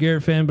Jason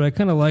Garrett fan, but I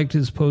kind of liked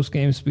his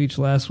post-game speech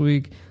last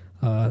week.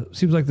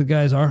 Seems like the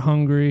guys are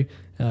hungry,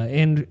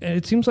 and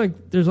it seems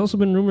like there's also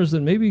been rumors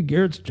that maybe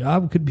Garrett's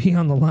job could be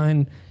on the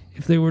line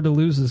if they were to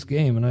lose this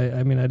game. And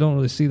I don't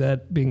really see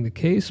that being the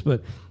case,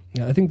 but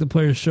I think the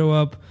players show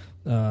up.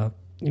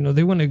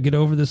 They want to get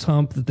over this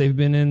hump that they've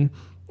been in,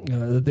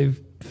 that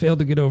they've failed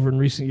to get over in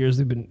recent years.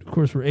 We're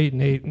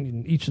 8-8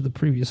 in each of the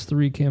previous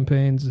 3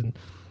 campaigns, and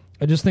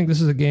I just think this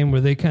is a game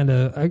where they kind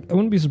of. I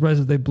wouldn't be surprised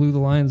if they blew the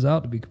Lions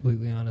out, to be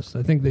completely honest.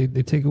 I think they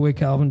take away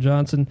Calvin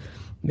Johnson.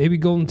 Maybe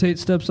Golden Tate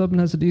steps up and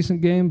has a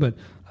decent game, but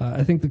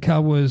I think the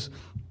Cowboys,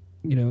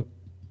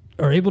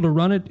 are able to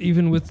run it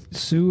even with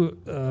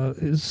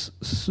his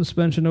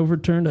suspension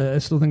overturned. I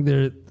still think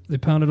they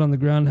pounded on the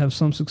ground, have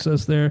some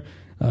success there,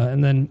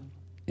 and then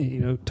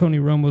Tony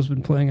Romo's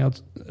been playing out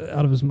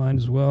of his mind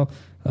as well.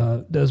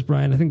 Des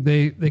Bryant, I think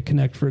they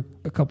connect for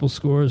a couple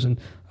scores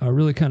and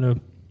really kind of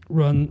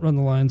run the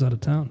Lions out of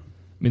town.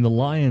 I mean, the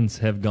Lions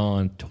have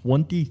gone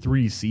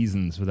 23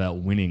 seasons without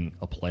winning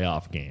a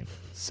playoff game.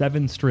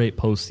 7 straight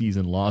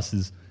postseason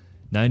losses,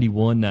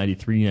 91,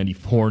 93,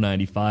 94,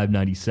 95,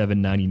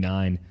 97,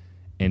 99,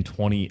 and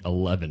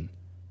 2011.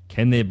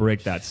 Can they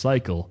break that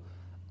cycle?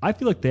 I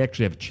feel like they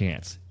actually have a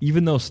chance,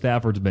 even though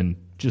Stafford's been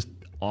just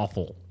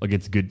awful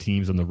against good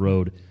teams on the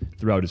road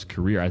throughout his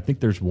career. I think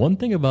there's one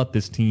thing about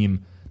this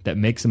team that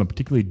makes them a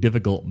particularly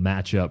difficult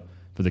matchup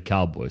for the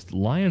Cowboys. The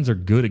Lions are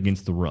good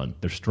against the run.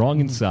 They're strong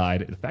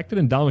inside. The fact that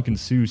Ndamukong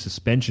Suh's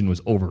suspension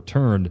was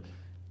overturned,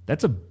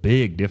 that's a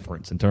big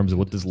difference in terms of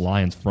what this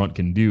Lions front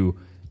can do,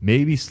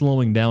 maybe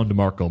slowing down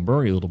DeMarco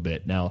Murray a little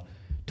bit. Now,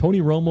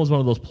 Tony Romo is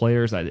one of those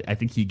players, I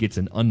think he gets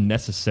an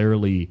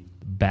unnecessarily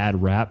bad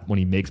rap when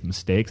he makes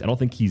mistakes. I don't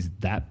think he's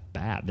that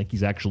bad. I think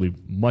he's actually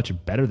much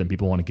better than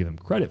people want to give him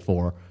credit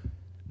for.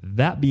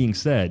 That being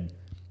said,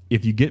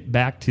 if you get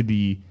back to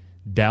the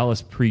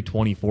Dallas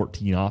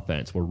pre-2014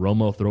 offense where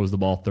Romo throws the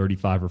ball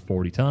 35 or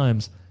 40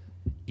 times,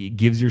 it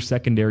gives your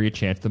secondary a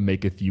chance to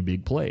make a few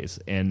big plays.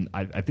 And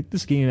I think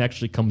this game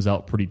actually comes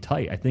out pretty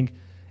tight. I think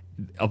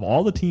of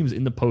all the teams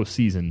in the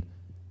postseason,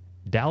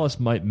 Dallas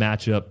might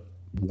match up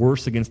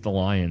worse against the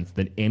Lions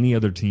than any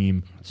other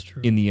team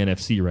in the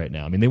NFC right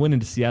now. I mean, they went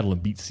into Seattle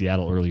and beat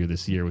Seattle earlier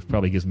this year, which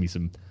probably gives me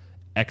some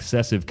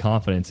excessive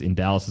confidence in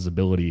Dallas's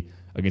ability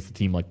against a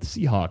team like the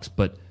Seahawks.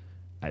 But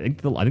I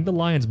think the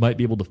Lions might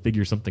be able to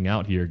figure something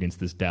out here against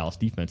this Dallas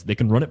defense. They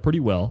can run it pretty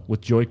well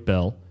with Joique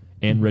Bell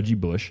and Reggie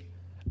Bush.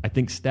 I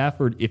think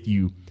Stafford, if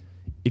you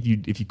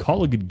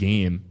call a good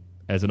game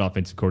as an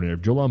offensive coordinator,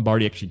 if Joe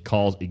Lombardi actually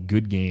calls a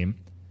good game,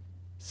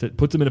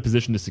 puts him in a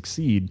position to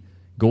succeed,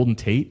 Golden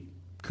Tate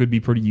could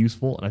be pretty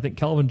useful. And I think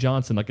Calvin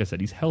Johnson, like I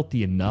said, he's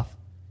healthy enough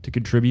to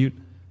contribute.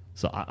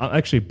 So I'm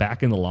actually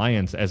backing the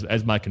Lions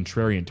as my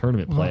contrarian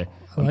tournament play.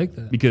 I like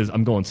that. Because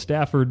I'm going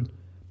Stafford,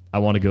 I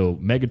want to go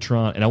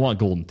Megatron, and I want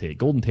Golden Tate.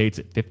 Golden Tate's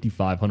at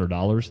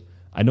 $5,500.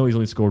 I know he's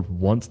only scored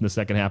once in the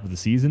second half of the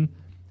season.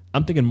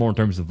 I'm thinking more in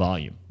terms of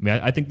volume. I mean,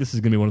 I think this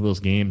is going to be one of those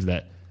games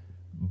that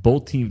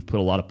both teams put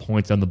a lot of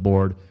points on the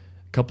board.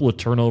 A couple of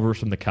turnovers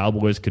from the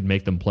Cowboys could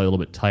make them play a little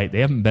bit tight. They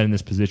haven't been in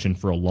this position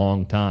for a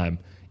long time.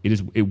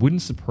 It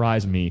wouldn't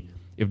surprise me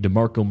if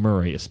DeMarco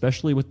Murray,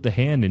 especially with the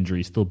hand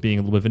injury still being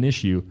a little bit of an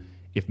issue,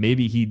 if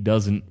maybe he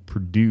doesn't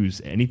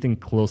produce anything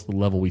close to the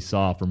level we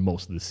saw for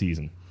most of the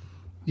season.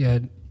 Yeah,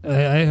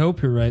 I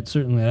hope you're right,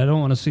 certainly. I don't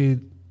want to see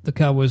the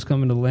Cowboys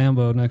come into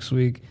Lambeau next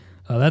week.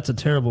 That's a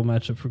terrible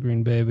matchup for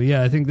Green Bay. But,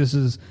 yeah, I think this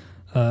is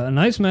a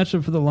nice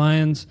matchup for the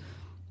Lions.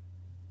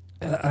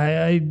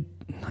 I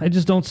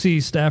just don't see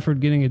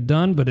Stafford getting it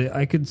done, but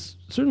I could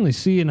certainly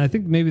see, and I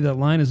think maybe that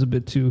line is a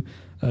bit too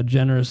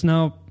generous.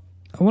 Now,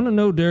 I want to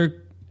know, Derek,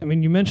 I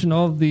mean, you mentioned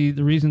all of the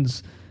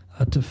reasons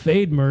to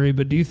fade Murray,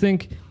 but do you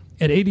think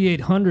at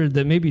 8,800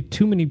 that maybe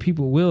too many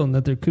people will and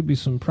that there could be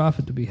some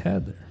profit to be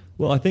had there?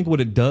 Well, I think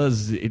what it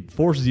does, it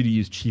forces you to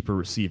use cheaper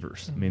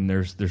receivers. I mean,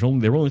 there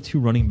were only 2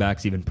 running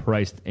backs even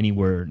priced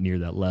anywhere near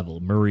that level.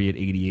 Murray at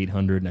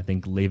 8,800, and I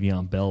think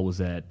Le'Veon Bell was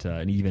at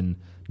an even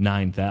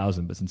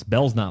 9,000. But since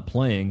Bell's not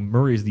playing,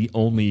 Murray is the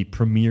only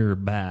premier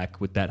back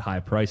with that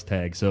high price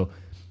tag. So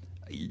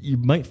you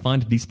might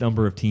find a decent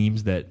number of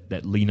teams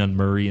that lean on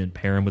Murray and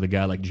pair him with a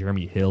guy like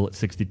Jeremy Hill at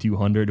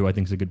 6,200, who I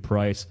think is a good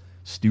price.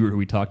 Stewart, who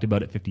we talked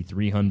about, at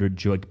 5,300.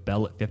 Joique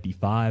Bell at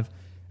 5,500.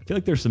 I feel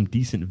like there's some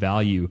decent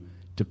value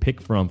to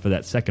pick from for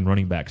that second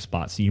running back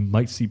spot. So you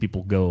might see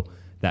people go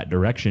that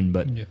direction.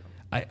 But yeah.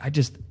 I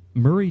just,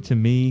 Murray to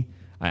me,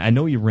 I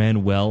know he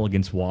ran well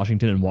against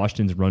Washington, and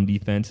Washington's run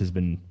defense has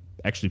been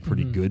actually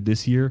pretty good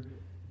this year.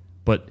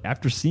 But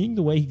after seeing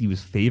the way he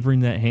was favoring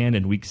that hand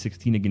in Week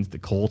 16 against the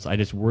Colts, I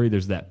just worry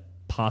there's that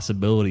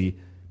possibility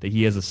that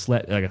he has a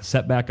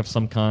setback of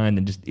some kind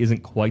and just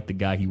isn't quite the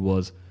guy he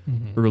was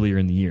earlier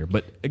in the year.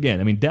 But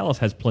again, I mean, Dallas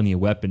has plenty of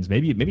weapons.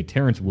 Maybe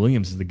Terrence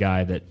Williams is the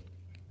guy that,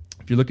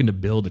 if you're looking to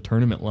build a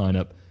tournament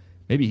lineup,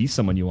 maybe he's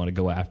someone you want to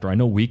go after. I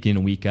know week in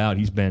and week out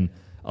he's been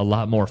a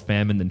lot more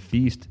famine than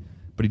feast,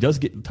 but he does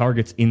get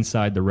targets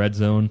inside the red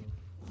zone.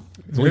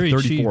 It's only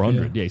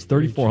 $3,400. Yeah, he's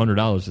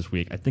 $3,400 this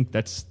week. I think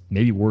that's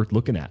maybe worth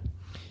looking at.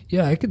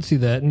 Yeah, I could see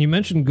that. And you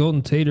mentioned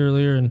Golden Tate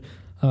earlier, and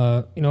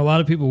a lot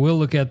of people will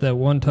look at that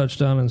one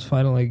touchdown in his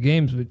final 8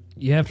 games, but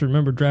you have to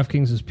remember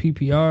DraftKings is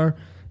PPR,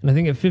 and I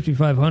think at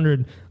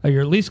 $5,500,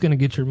 you're at least going to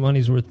get your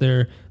money's worth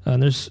there,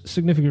 and there's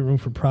significant room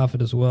for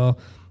profit as well.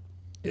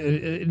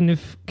 And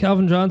if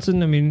Calvin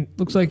Johnson, I mean,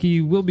 looks like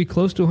he will be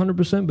close to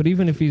 100%, but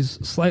even if he's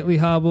slightly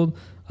hobbled,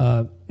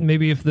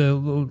 maybe if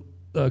the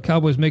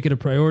Cowboys make it a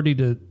priority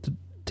to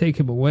take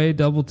him away,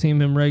 double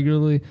team him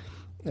regularly,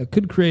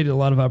 could create a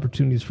lot of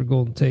opportunities for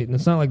Golden Tate. And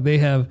it's not like they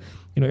have,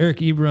 Eric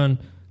Ebron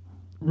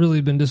really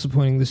been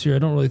disappointing this year. I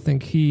don't really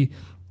think he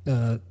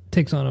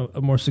takes on a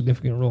more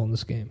significant role in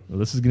this game. Well,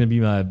 this is going to be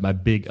my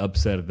big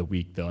upset of the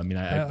week, though. I mean,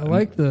 I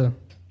like the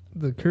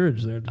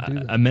courage there to do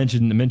that. I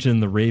mentioned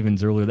the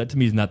Ravens earlier. That to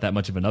me is not that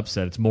much of an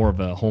upset. It's more of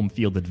a home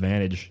field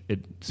advantage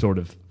sort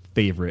of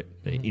favorite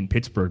in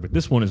Pittsburgh. But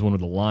this one is one of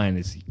the line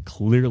is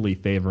clearly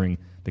favoring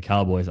the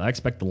Cowboys. I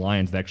expect the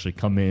Lions to actually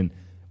come in,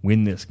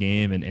 win this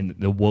game, and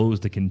the woes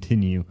to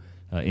continue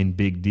in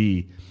Big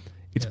D.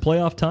 It's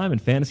playoff time,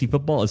 and fantasy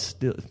football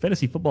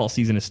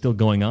season is still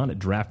going on at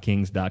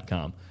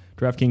DraftKings.com.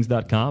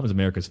 DraftKings.com is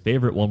America's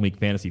favorite one-week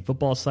fantasy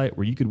football site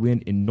where you could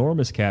win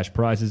enormous cash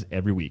prizes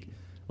every week.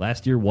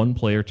 Last year, one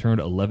player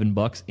turned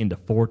 $11 into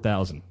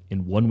 $4,000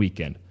 in one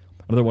weekend.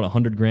 Another won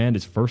 $100,000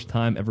 his first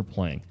time ever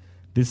playing.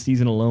 This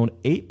season alone,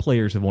 8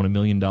 players have won $1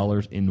 million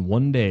in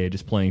one day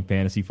just playing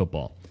fantasy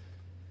football.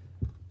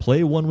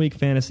 Play one-week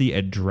fantasy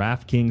at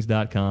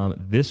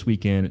DraftKings.com this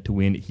weekend to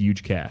win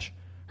huge cash.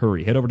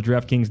 Hurry, head over to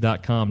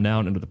DraftKings.com now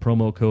and enter the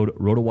promo code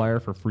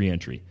ROTOWIRE for free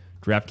entry.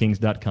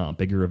 DraftKings.com.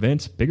 Bigger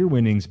events, bigger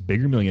winnings,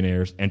 bigger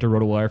millionaires. Enter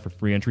ROTOWIRE for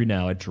free entry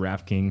now at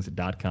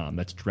DraftKings.com.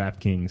 That's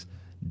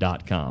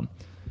DraftKings.com.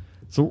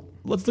 So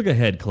let's look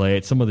ahead, Clay,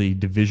 at some of the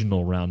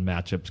divisional round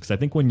matchups, because I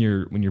think when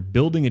you're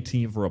building a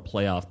team for a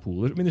playoff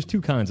pool, I mean, there's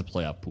 2 kinds of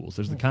playoff pools.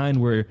 There's the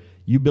kind where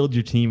you build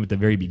your team at the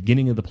very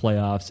beginning of the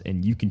playoffs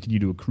and you continue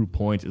to accrue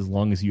points as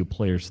long as your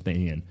players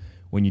stay in.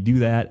 When you do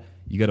that,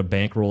 you got to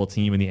bankroll a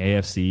team in the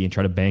AFC and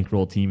try to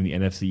bankroll a team in the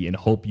NFC and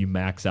hope you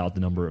max out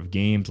the number of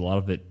games. A lot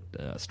of it,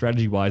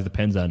 strategy-wise,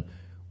 depends on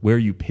where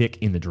you pick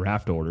in the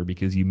draft order,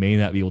 because you may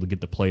not be able to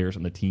get the players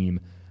on the team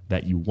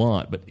that you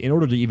want. But in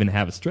order to even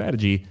have a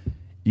strategy,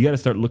 you got to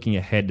start looking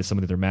ahead to some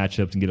of the other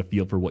matchups and get a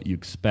feel for what you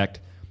expect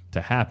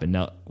to happen.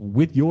 Now,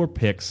 with your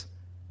picks,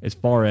 as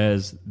far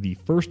as the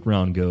first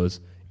round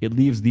goes, it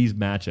leaves these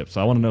matchups.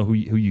 So I want to know who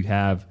you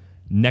have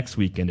next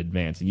weekend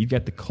advancing. You've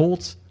got the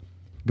Colts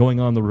going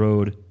on the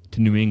road to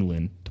New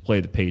England to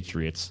play the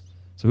Patriots.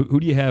 So who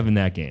do you have in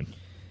that game?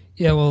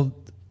 Yeah, well,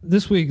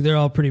 this week they're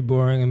all pretty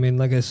boring. I mean,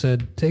 like I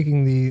said,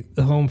 taking the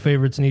home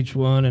favorites in each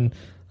one, and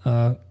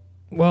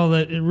well,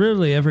 it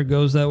rarely ever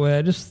goes that way.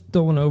 I just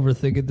don't want to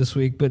overthink it this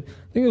week, but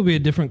I think it'll be a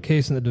different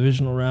case in the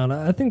divisional round.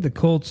 I think the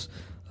Colts,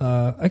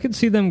 I could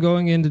see them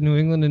going into New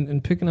England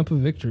and picking up a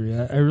victory.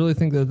 I really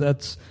think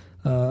that's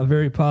a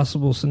very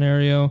possible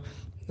scenario.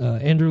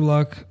 Andrew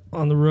Luck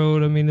on the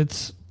road, I mean,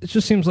 it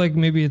just seems like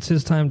maybe it's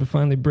his time to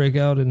finally break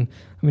out. And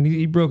I mean,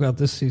 he broke out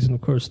this season,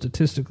 of course,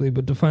 statistically,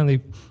 but to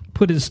finally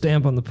put his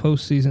stamp on the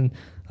postseason,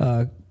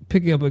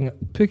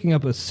 picking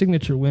up a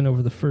signature win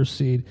over the first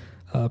seed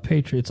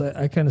Patriots,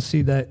 I kind of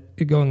see that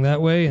it going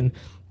that way. And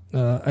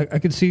I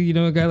could see,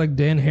 a guy like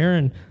Dan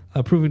Herron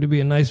proving to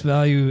be a nice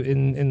value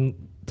in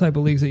type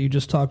of leagues that you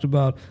just talked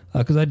about,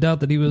 because I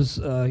doubt that he was,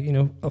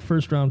 a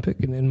first-round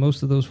pick in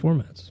most of those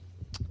formats.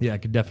 Yeah, I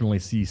could definitely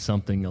see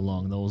something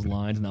along those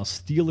lines. Now,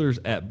 Steelers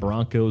at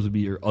Broncos would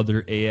be your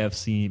other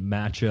AFC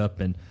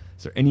matchup. And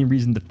is there any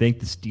reason to think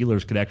the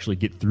Steelers could actually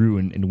get through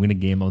and win a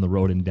game on the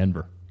road in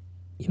Denver?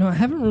 I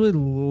haven't really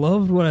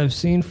loved what I've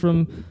seen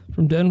from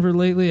Denver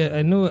lately.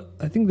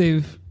 I think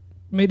they've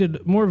made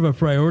it more of a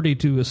priority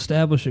to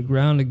establish a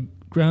ground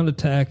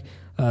attack,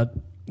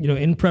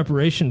 in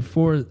preparation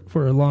for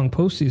a long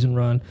postseason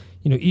run,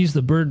 ease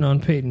the burden on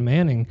Peyton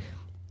Manning.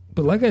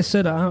 But like I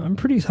said, I'm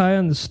pretty high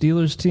on the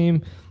Steelers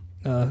team.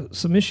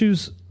 Some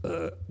issues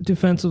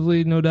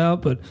defensively, no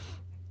doubt, but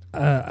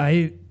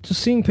I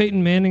just seeing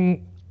Peyton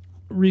Manning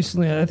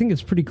recently, I think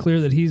it's pretty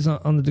clear that he's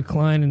on the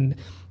decline. And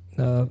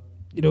I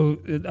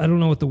don't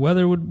know what the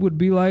weather would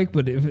be like,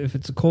 but if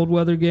it's a cold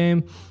weather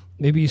game,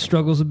 maybe he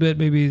struggles a bit.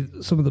 Maybe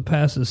some of the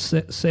passes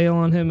sail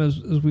on him, as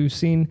we've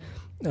seen,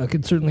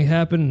 could certainly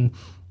happen. And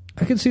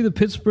I could see the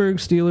Pittsburgh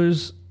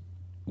Steelers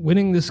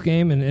winning this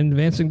game and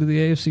advancing to the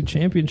AFC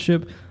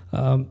Championship.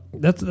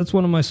 That's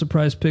one of my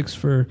surprise picks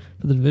for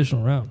the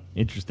divisional round.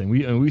 Interesting.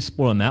 We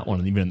split on that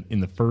one even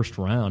in the first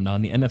round. Now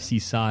on the NFC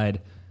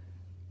side,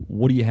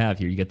 what do you have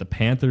here? You got the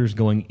Panthers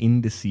going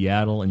into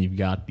Seattle, and you've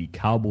got the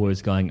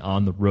Cowboys going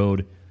on the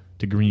road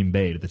to Green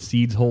Bay. Do the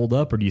seeds hold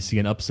up, or do you see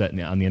an upset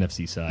on the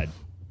NFC side?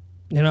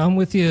 I'm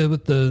with you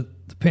with the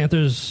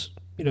Panthers,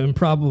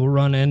 improbable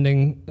run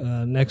ending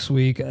next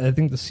week. I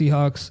think the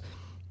Seahawks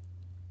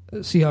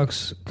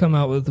come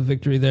out with the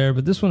victory there,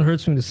 but this one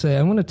hurts me to say.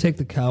 I'm going to take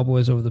the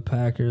Cowboys over the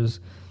Packers.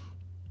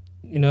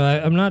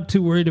 I'm not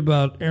too worried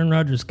about Aaron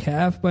Rodgers'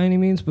 calf by any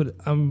means, but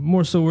I'm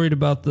more so worried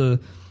about the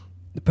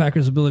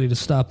Packers' ability to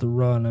stop the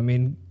run. I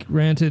mean,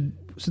 granted,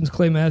 since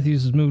Clay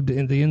Matthews has moved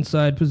in the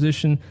inside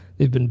position,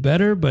 they've been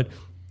better, but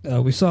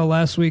we saw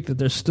last week that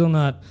they're still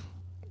not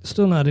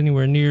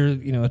anywhere near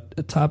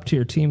a top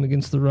tier team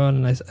against the run,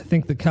 and I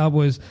think the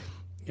Cowboys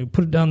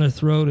put it down their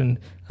throat and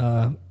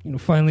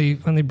finally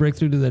break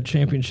through to that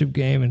championship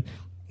game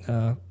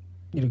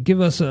and give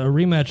us a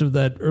rematch of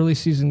that early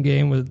season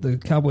game where the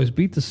Cowboys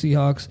beat the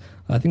Seahawks.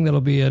 I think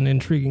that'll be an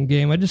intriguing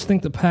game. I just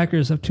think the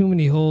Packers have too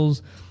many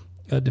holes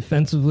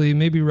defensively.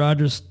 Maybe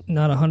Rodgers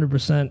not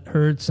 100%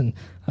 hurts, and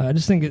I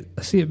just think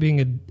I see it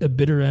being a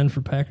bitter end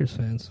for Packers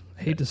fans.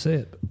 I hate to say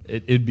it.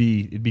 It'd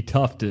be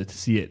tough to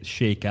see it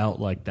shake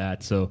out like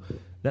that. So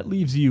that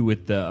leaves you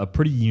with a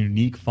pretty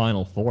unique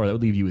Final Four. That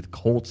would leave you with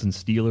Colts and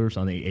Steelers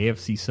on the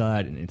AFC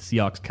side and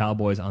Seahawks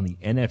Cowboys on the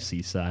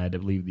NFC side. I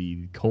believe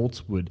the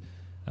Colts would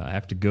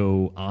have to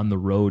go on the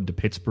road to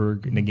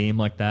Pittsburgh in a game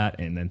like that,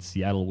 and then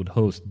Seattle would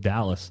host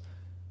Dallas.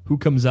 Who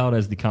comes out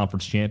as the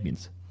conference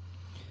champions?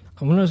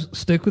 I'm going to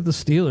stick with the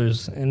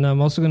Steelers, and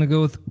I'm also going to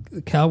go with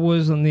the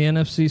Cowboys on the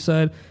NFC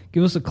side.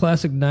 Give us a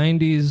classic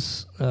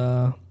 90s,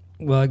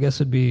 I guess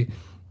it'd be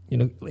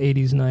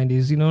 80s,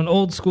 90s, an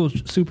old school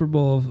Super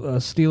Bowl of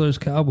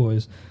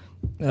Steelers-Cowboys.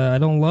 I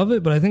don't love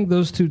it, but I think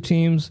those two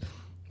teams,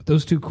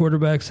 those two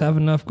quarterbacks have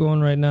enough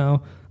going right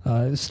now.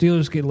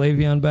 Steelers get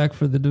Le'Veon back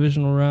for the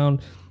divisional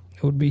round.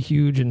 It would be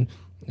huge, and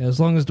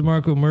as long as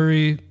DeMarco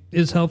Murray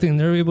is healthy and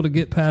they're able to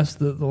get past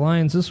the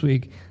Lions this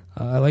week,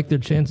 I like their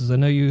chances. I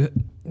know you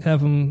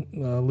have them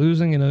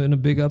losing in a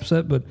big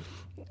upset, but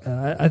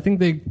I think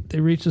they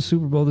reach the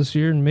Super Bowl this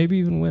year and maybe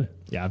even win it.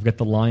 Yeah, I've got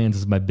the Lions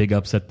as my big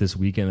upset this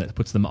weekend. That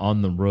puts them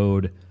on the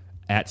road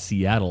at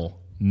Seattle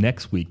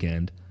next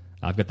weekend.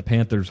 I've got the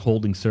Panthers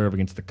holding serve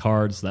against the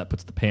Cards. So that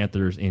puts the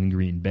Panthers in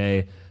Green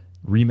Bay.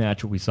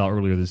 Rematch what we saw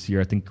earlier this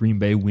year. I think Green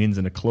Bay wins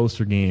in a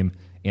closer game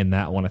in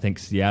that one. I think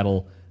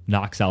Seattle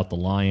knocks out the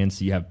Lions.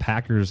 So you have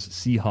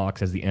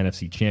Packers-Seahawks as the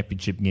NFC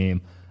Championship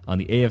game. On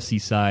the AFC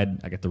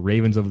side, I got the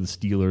Ravens over the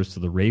Steelers, so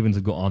the Ravens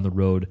would go on the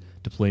road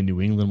to play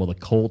New England, while the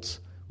Colts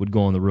would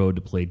go on the road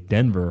to play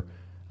Denver.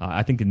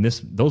 I think in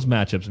those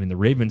matchups, the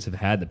Ravens have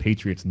had the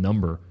Patriots'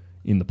 number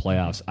in the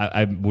playoffs.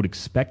 I would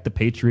expect the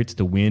Patriots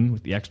to win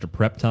with the extra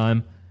prep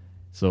time,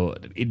 so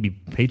it'd be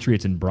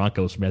Patriots and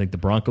Broncos for me. I think the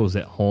Broncos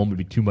at home would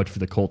be too much for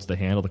the Colts to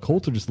handle. The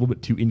Colts are just a little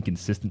bit too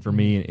inconsistent for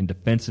me, and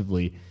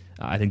defensively,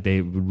 I think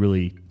they would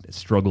really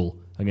struggle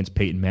against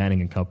Peyton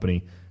Manning and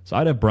company. So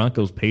I'd have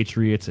Broncos,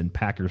 Patriots, and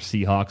Packers,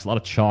 Seahawks. A lot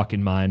of chalk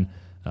in mine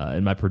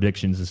in my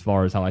predictions as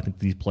far as how I think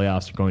these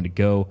playoffs are going to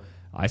go.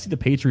 I see the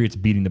Patriots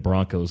beating the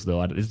Broncos,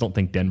 though. I just don't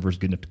think Denver's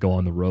good enough to go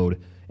on the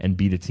road and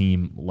beat a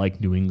team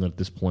like New England at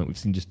this point. We've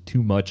seen just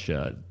too much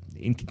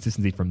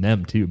inconsistency from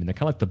them, too. They're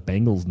kind of like the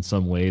Bengals in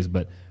some ways,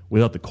 but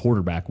without the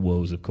quarterback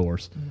woes, of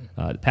course.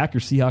 The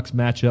Packers-Seahawks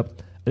matchup,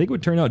 I think it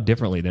would turn out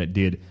differently than it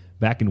did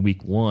back in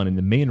Week 1, and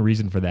the main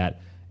reason for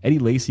that, Eddie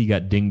Lacy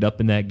got dinged up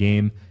in that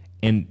game,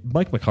 and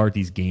Mike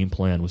McCarthy's game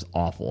plan was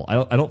awful.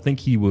 I don't think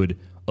he would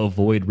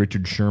avoid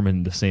Richard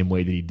Sherman the same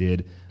way that he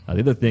did. The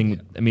other thing,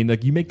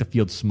 you make the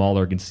field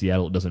smaller against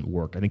Seattle, it doesn't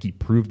work. I think he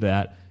proved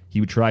that. He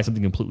would try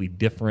something completely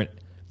different.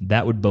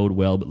 That would bode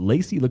well. But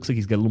Lacy looks like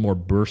he's got a little more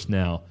burst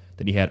now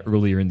than he had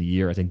earlier in the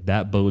year. I think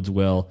that bodes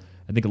well.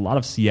 I think a lot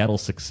of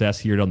Seattle's success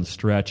here down the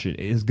stretch,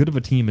 as good of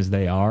a team as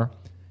they are,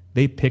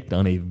 they picked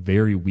on a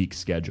very weak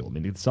schedule.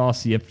 They saw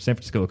San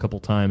Francisco a couple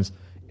times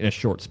in a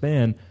short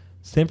span.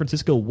 San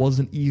Francisco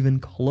wasn't even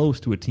close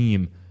to a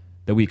team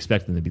that we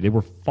expected them to be. They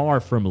were far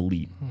from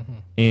elite. Mm-hmm.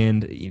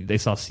 And they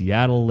saw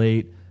Seattle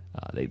late.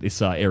 They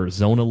saw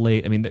Arizona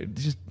late. They're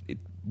just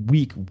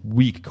weak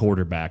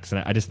quarterbacks.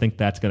 And I just think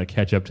that's going to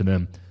catch up to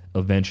them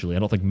eventually. I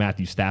don't think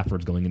Matthew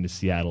Stafford's going into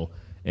Seattle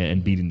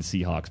and beating the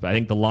Seahawks. But I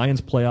think the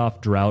Lions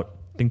playoff drought,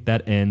 I think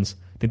that ends.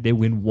 I think they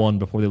win one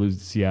before they lose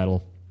to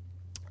Seattle.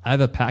 I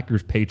have a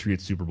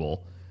Packers-Patriots Super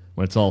Bowl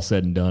when it's all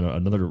said and done.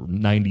 Another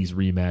 90s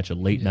rematch, a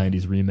late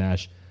 90s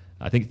rematch.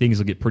 I think things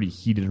will get pretty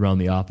heated around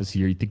the office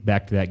here. You think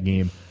back to that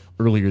game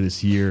earlier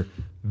this year,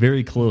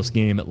 very close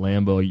game at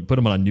Lambeau. You put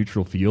them on a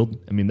neutral field.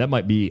 That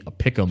might be a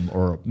pick 'em,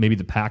 or maybe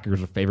the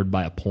Packers are favored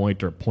by a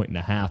point or a point and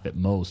a half at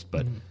most.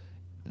 But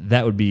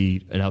that would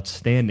be an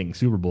outstanding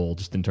Super Bowl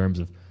just in terms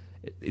of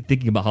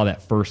thinking about how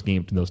that first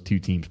game between those two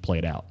teams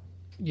played out.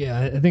 Yeah,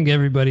 I think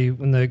everybody,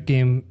 when that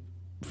game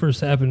first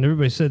happened,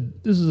 everybody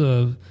said this is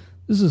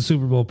a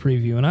Super Bowl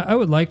preview, and I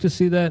would like to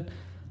see that.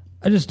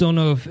 I just don't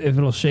know if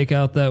it'll shake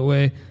out that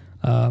way.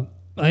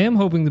 I am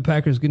hoping the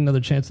Packers get another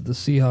chance at the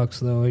Seahawks,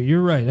 though.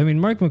 You're right.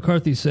 Mike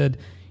McCarthy said,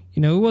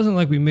 it wasn't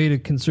like we made a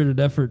concerted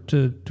effort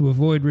to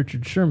avoid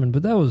Richard Sherman,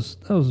 but that was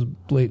a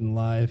blatant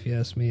lie, if you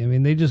ask me.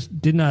 They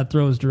just did not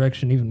throw his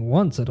direction even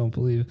once, I don't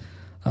believe.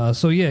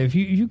 So, yeah, if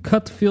you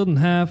cut the field in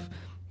half,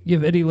 you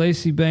have Eddie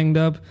Lacy banged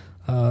up,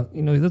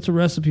 That's a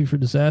recipe for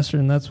disaster,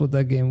 and that's what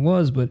that game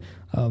was. But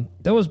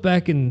that was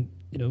back in,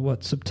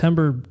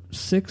 September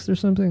 6th or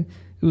something?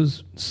 It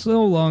was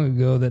so long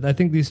ago that I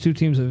think these two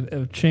teams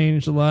have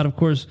changed a lot. Of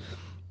course,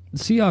 the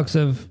Seahawks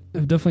have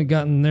definitely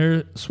gotten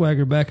their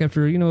swagger back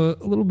after, a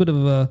little bit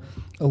of a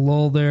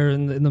lull there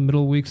in the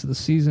middle weeks of the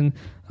season.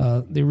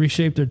 They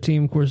reshaped their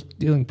team, of course,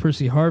 dealing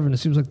Percy Harvin. It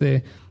seems like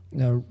they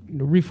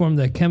reformed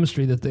that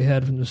chemistry that they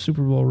had from the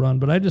Super Bowl run.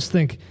 But I just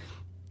think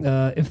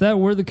if that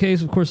were the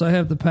case, of course, I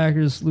have the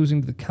Packers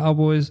losing to the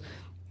Cowboys.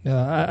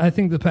 I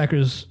think the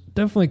Packers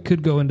definitely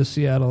could go into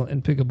Seattle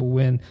and pick up a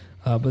win,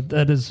 but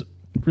that is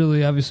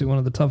really obviously one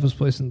of the toughest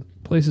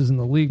places in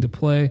the league to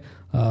play.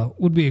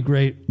 Would be a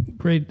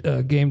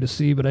great game to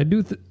see, but I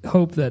do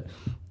hope that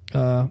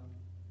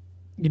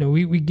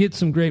we get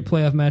some great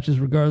playoff matches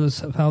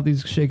regardless of how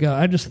these shake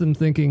out. I just am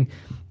thinking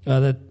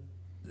that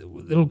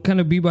it'll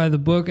kind of be by the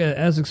book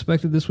as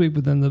expected this week,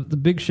 but then the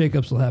big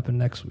shakeups will happen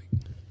next week.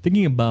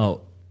 Thinking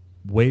about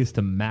ways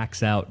to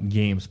max out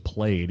games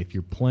played, if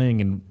you're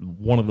playing in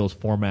one of those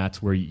formats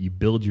where you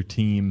build your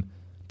team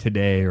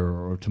today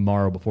or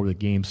tomorrow before the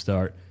games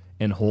start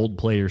and hold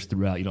players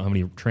throughout, you don't have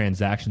any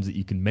transactions that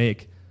you can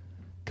make,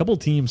 a couple of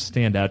teams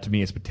stand out to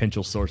me as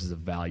potential sources of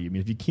value. I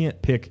mean, if you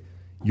can't pick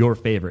your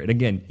favorite, and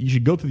again, you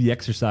should go through the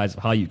exercise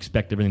of how you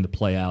expect everything to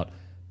play out,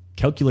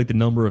 calculate the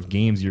number of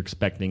games you're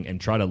expecting, and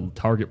try to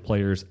target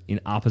players in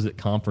opposite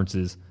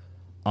conferences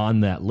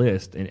on that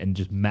list and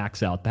just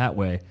max out that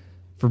way.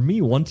 For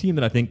me, one team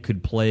that I think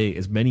could play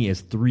as many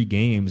as 3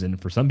 games,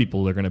 and for some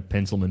people they're going to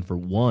pencil them in for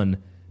 1,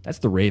 that's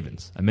the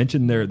Ravens. I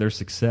mentioned their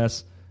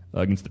success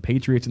against the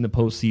Patriots in the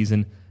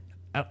postseason.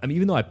 I mean,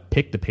 even though I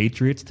picked the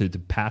Patriots to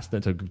pass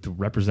that to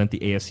represent the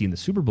AFC in the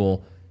Super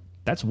Bowl,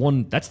 that's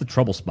the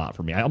trouble spot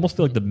for me. I almost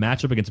feel like the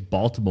matchup against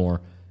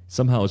Baltimore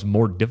somehow is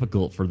more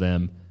difficult for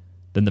them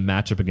than the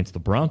matchup against the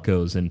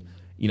Broncos. And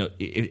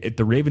if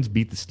the Ravens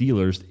beat the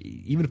Steelers,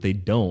 even if they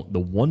don't, the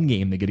one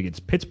game they get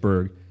against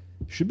Pittsburgh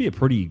should be a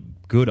pretty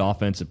good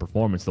offensive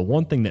performance. The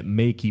one thing that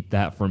may keep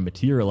that from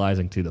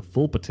materializing to the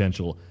full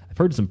potential, I've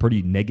heard some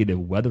pretty negative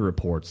weather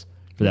reports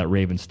for that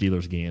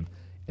Ravens-Steelers game,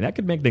 and that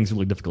could make things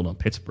really difficult on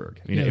Pittsburgh.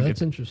 I mean,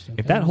 that's interesting.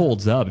 If that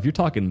holds up, if you're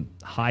talking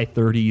high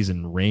 30s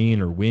and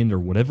rain or wind or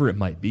whatever it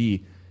might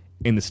be,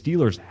 and the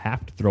Steelers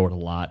have to throw it a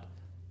lot,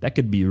 that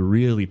could be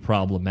really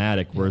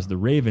problematic, whereas the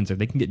Ravens, if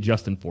they can get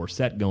Justin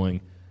Forsett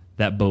going,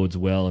 that bodes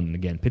well. And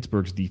again,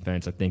 Pittsburgh's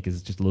defense, I think,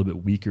 is just a little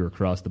bit weaker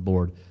across the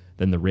board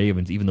than the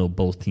Ravens, even though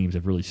both teams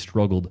have really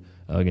struggled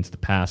against the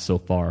pass so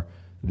far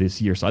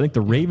this year. So I think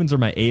the Ravens are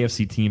my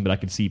AFC team, but I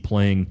could see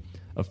playing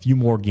a few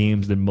more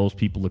games than most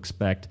people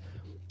expect.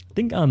 I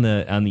think on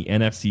the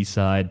NFC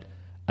side,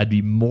 I'd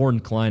be more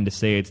inclined to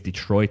say it's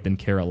Detroit than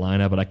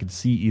Carolina, but I could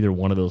see either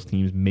one of those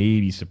teams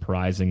maybe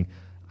surprising.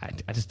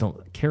 I just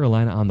don't.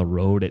 Carolina on the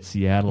road at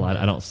Seattle,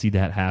 I don't see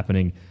that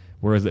happening.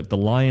 Whereas if the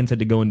Lions had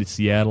to go into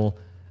Seattle,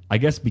 I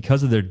guess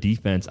because of their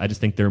defense, I just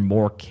think they're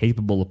more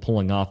capable of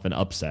pulling off an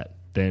upset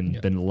than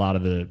a lot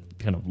of the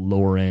kind of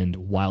lower end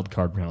wild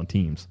card round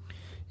teams.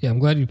 Yeah, I'm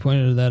glad you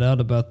pointed that out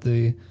about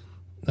the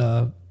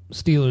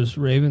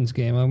Steelers-Ravens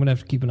game. I'm going to have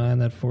to keep an eye on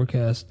that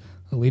forecast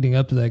leading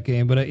up to that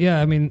game. But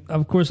I mean,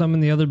 of course, I'm in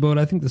the other boat.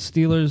 I think the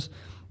Steelers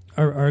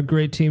are a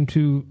great team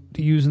to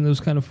use in those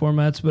kind of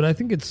formats, but I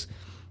think it's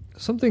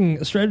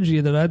a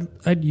strategy that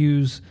I'd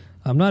use.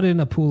 I'm not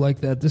in a pool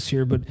like that this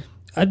year, but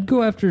I'd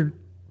go after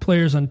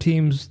players on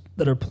teams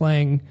that are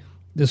playing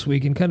this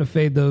week and kind of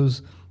fade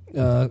those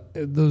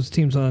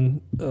teams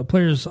on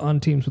players on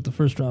teams with the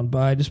first round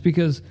bye, just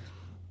because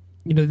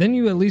then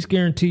you at least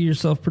guarantee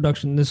yourself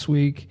production this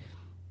week.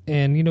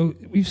 And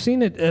we've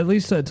seen it at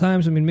least at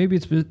times. I mean, maybe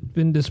it's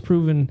been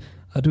disproven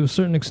to a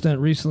certain extent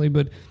recently,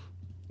 but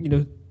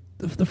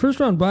the first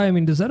round bye, I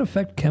mean, does that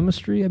affect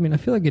chemistry? I mean, I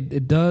feel like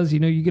it does. You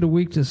get a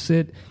week to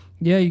sit.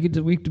 Yeah, you get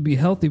a week to be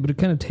healthy, but it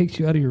kind of takes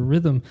you out of your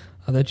rhythm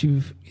that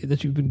you've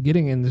been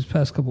getting in this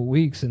past couple of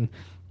weeks. And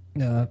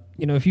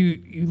if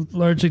you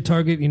largely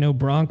target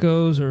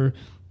Broncos or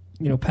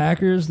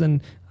Packers,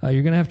 then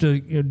you're going to have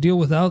to deal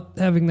without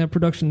having that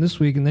production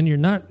this week, and then you're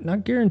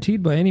not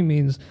guaranteed by any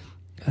means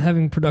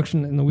having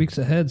production in the weeks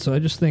ahead. So I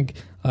just think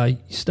you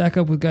stack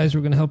up with guys who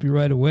are going to help you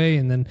right away,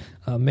 and then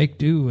make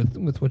do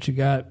with what you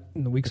got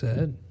in the weeks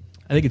ahead.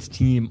 I think it's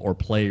team or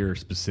player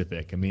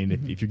specific. I mean,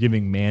 if you're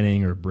giving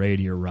Manning or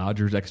Brady or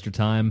Rodgers extra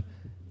time,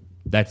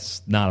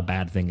 that's not a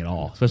bad thing at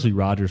all. Especially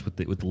Rodgers with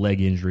the leg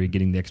injury,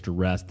 getting the extra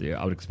rest.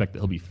 I would expect that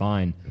he'll be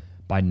fine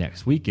by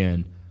next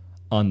weekend.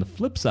 On the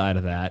flip side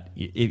of that,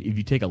 if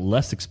you take a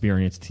less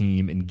experienced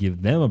team and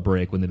give them a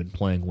break when they've been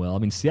playing well, I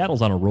mean,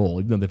 Seattle's on a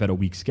roll, even though they've had a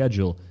weak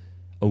schedule.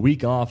 A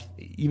week off,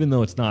 even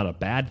though it's not a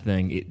bad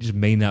thing, it just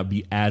may not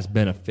be as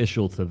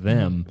beneficial to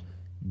them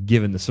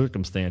given the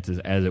circumstances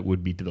as it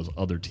would be to those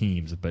other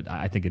teams. But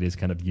I think it is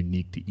kind of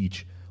unique to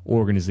each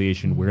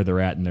organization where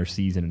they're at in their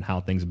season and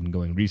how things have been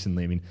going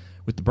recently. I mean,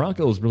 with the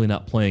Broncos really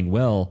not playing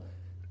well,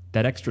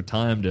 that extra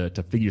time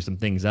to figure some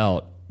things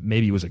out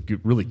maybe was a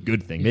really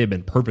good thing. It may have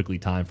been perfectly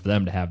timed for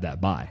them to have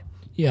that bye.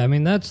 Yeah, I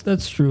mean,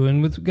 that's true.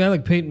 And with a guy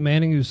like Peyton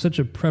Manning, who's such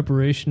a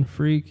preparation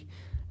freak,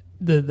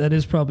 that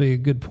is probably a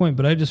good point,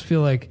 but I just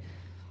feel like,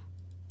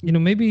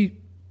 maybe,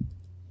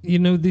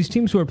 these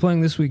teams who are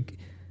playing this week,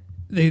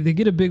 they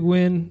get a big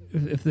win.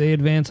 If they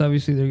advance,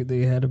 obviously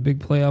they had a big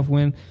playoff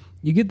win.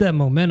 You get that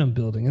momentum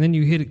building, and then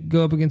you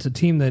go up against a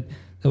team that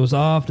was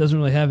off, doesn't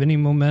really have any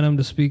momentum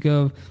to speak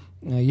of.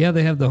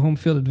 They have the home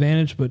field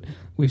advantage, but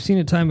we've seen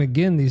it time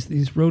again.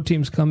 These road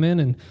teams come in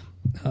and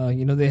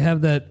they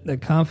have that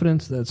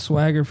confidence, that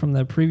swagger from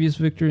that previous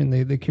victory, and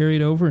they carry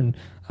it over and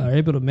are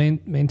able to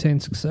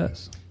maintain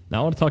success. Now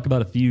I want to talk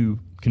about a few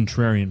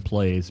contrarian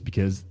plays,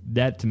 because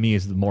that to me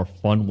is the more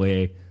fun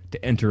way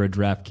to enter a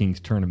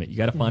DraftKings tournament. You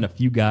got to find a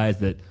few guys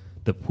that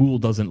the pool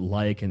doesn't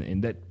like,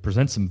 and that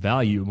presents some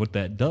value. And what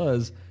that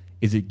does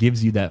is it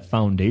gives you that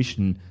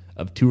foundation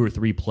of 2 or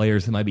 3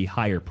 players that might be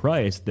higher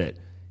priced that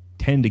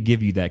tend to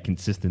give you that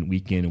consistent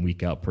week in and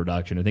week out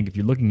production. I think if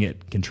you're looking at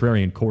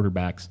contrarian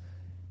quarterbacks,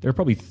 there are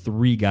probably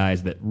 3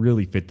 guys that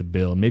really fit the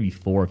bill, and maybe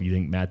 4 if you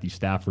think Matthew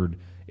Stafford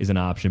is an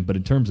option. But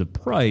in terms of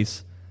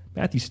price,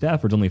 Matthew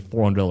Stafford's only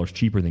 $400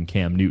 cheaper than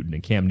Cam Newton,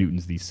 and Cam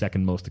Newton's the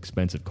second most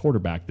expensive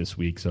quarterback this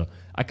week. So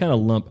I kind of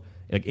lump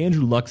like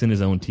Andrew Luck's in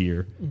his own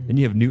tier. Then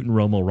you have Newton,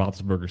 Romo,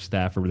 Roethlisberger,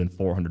 Stafford within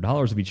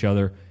 $400 of each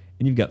other,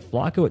 and you've got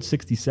Flacco at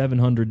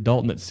 $6,700,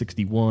 Dalton at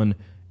 $61,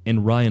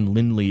 and Ryan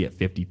Lindley at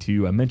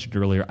 $52. I mentioned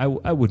earlier I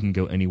wouldn't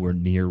go anywhere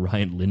near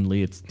Ryan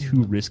Lindley. It's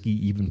too risky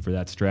even for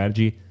that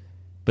strategy.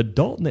 But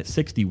Dalton at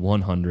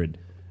 $6,100, I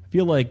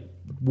feel like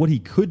what he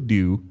could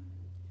do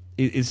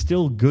is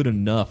still good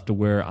enough to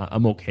where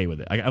I'm okay with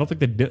it. I don't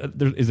think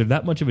is there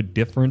that much of a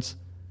difference,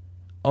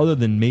 other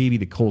than maybe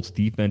the Colts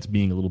defense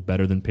being a little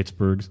better than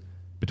Pittsburgh's,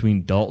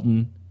 between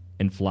Dalton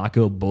and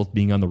Flacco both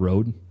being on the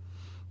road?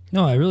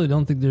 No, I really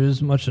don't think there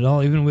is much at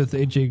all, even with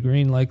A.J.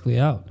 Green likely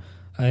out.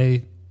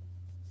 I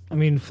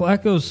mean,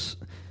 Flacco's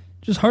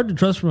just hard to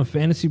trust from a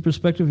fantasy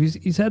perspective.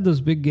 He's had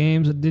those big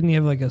games. Didn't he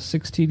have like a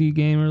 6 TD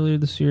game earlier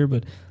this year?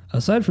 But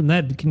aside from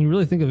that, can you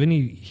really think of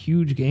any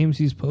huge games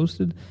he's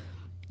posted?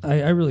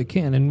 I really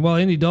can't. And while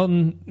Andy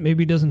Dalton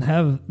maybe doesn't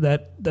have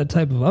that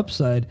type of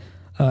upside,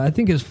 I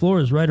think his floor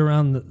is right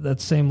around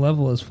that same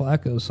level as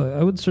Flacco. So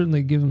I would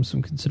certainly give him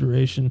some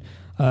consideration.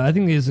 I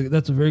think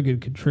that's a very good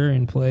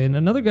contrarian play. And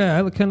another guy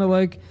I kind of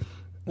like,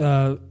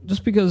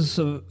 just because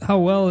of how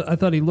well I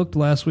thought he looked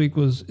last week,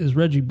 is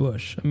Reggie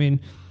Bush. I mean,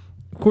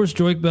 of course,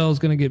 Joique Bell is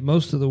going to get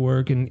most of the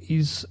work, and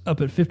he's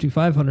up at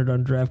 $5,500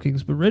 on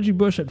DraftKings. But Reggie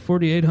Bush at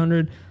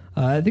 $4,800,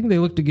 I think they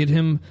look to get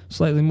him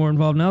slightly more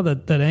involved now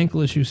that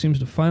ankle issue seems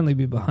to finally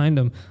be behind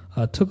him.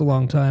 Took a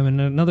long time. And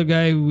another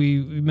guy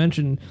we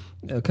mentioned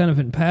kind of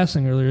in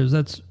passing earlier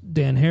that's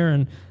Dan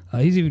Herron.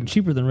 He's even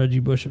cheaper than Reggie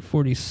Bush at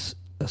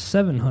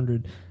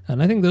 $4,700.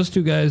 And I think those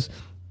two guys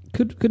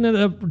could end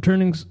up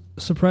returning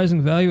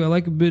surprising value. I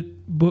like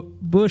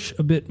Bush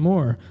a bit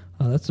more.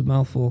 That's a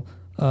mouthful.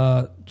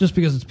 Just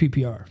because it's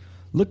PPR.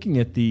 Looking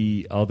at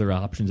the other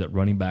options at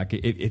running back,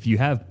 if you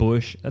have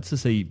Bush, let's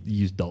just say you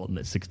use Dalton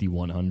at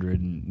 $6,100,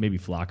 and maybe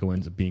Flacco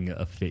ends up being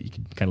a fit. You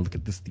can kind of look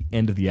at this at the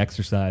end of the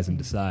exercise and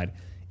decide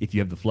if you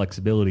have the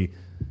flexibility.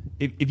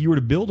 If you were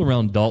to build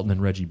around Dalton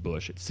and Reggie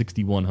Bush at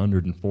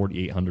 $6,100 and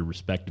 $4,800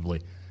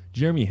 respectively,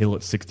 Jeremy Hill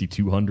at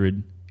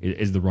 $6,200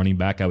 is the running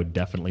back I would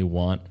definitely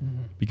want,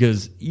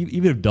 because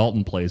even if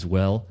Dalton plays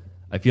well,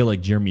 I feel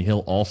like Jeremy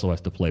Hill also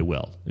has to play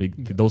well.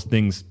 Those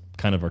things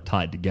kind of are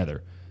tied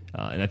together.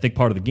 And I think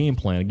part of the game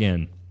plan,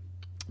 again,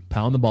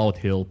 pound the ball with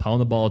Hill,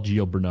 pound the ball with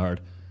Gio Bernard,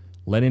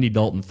 let Andy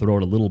Dalton throw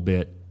it a little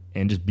bit,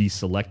 and just be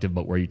selective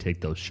about where you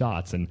take those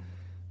shots. And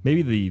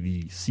maybe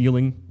the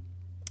ceiling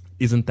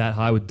isn't that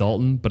high with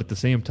Dalton, but at the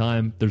same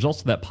time, there's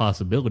also that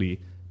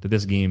possibility that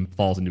this game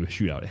falls into a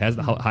shootout. It has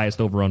the highest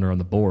over-under on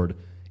the board.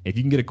 If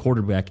you can get a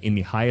quarterback in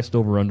the highest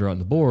over-under on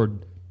the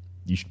board,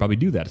 you should probably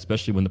do that,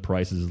 especially when the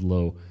price is as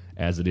low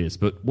as it is.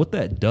 But what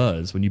that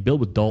does, when you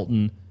build with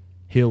Dalton,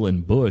 Hill,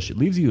 and Bush, it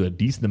leaves you a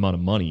decent amount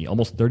of money,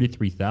 almost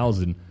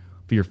 $33,000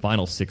 for your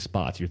final 6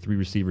 spots, your 3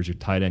 receivers, your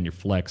tight end, your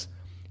flex,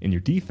 and your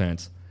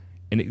defense.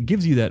 And it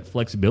gives you that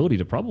flexibility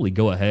to probably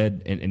go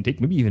ahead and take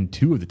maybe even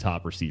 2 of the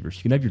top receivers.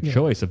 You can have your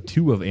choice of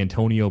 2 of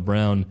Antonio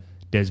Brown,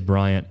 Dez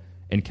Bryant,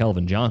 and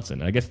Kelvin Johnson.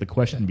 And I guess the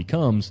question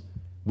becomes,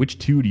 which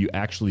 2 do you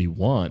actually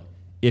want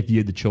if you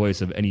had the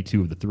choice of any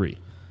 2 of the 3?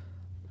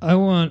 I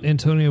want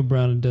Antonio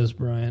Brown and Dez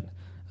Bryant.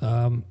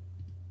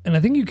 And I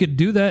think you could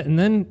do that and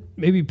then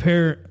maybe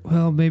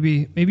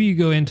maybe you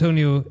go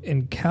Antonio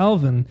and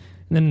Calvin,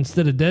 and then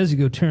instead of Dez, you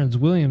go Terrence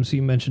Williams, who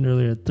you mentioned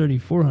earlier, at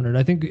 $3,400.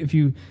 I think if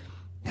you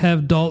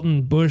have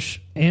Dalton, Bush,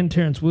 and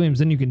Terrence Williams,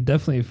 then you can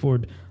definitely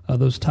afford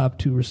those top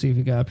 2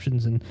 receiving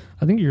options. And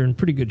I think you're in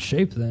pretty good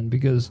shape then,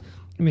 because,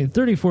 I mean,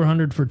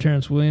 $3,400 for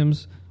Terrence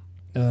Williams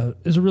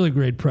is a really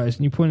great price.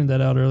 And you pointed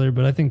that out earlier,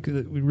 but I think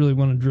that we really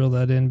want to drill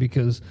that in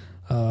because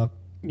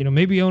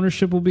maybe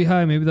ownership will be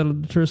high. Maybe that'll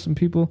deter some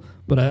people.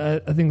 But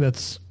I think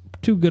that's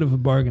too good of a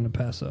bargain to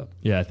pass up.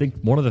 Yeah, I think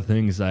one of the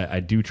things I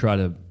do try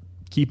to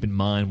keep in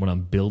mind when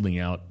I'm building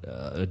out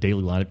a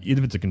daily lineup,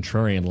 even if it's a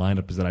contrarian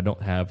lineup, is that I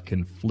don't have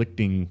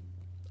conflicting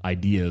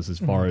ideas as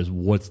far as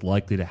what's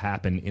likely to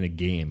happen in a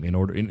game. In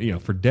order,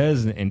 for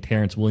Dez and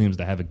Terrence Williams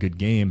to have a good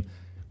game,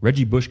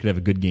 Reggie Bush could have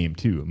a good game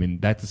too. I mean,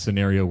 that's a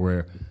scenario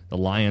where the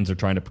Lions are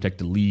trying to protect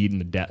the lead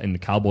and the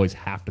Cowboys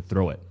have to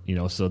throw it.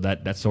 So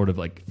that sort of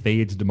like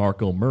fades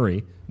DeMarco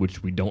Murray,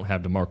 which we don't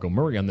have DeMarco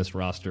Murray on this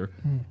roster,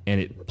 and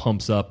it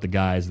pumps up the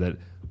guys that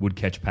would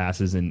catch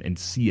passes and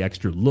see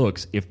extra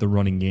looks if the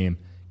running game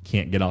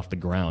can't get off the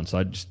ground. So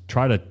I just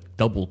try to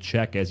double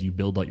check as you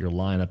build out your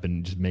lineup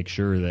and just make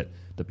sure that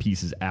the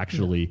pieces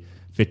actually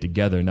fit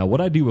together. Now,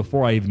 what I do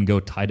before I even go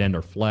tight end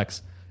or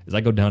flex is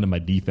I go down to my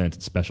defense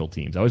and special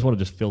teams. I always want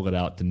to just fill it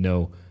out to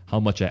know how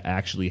much I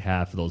actually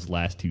have for those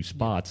last two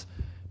spots.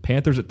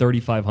 Panthers at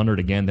 3,500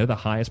 again. They're the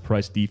highest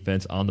priced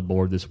defense on the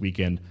board this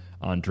weekend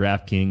on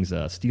DraftKings.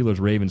 Steelers,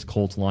 Ravens,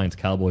 Colts, Lions,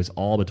 Cowboys,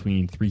 all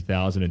between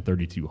 3,000 and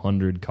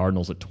 3,200.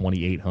 Cardinals at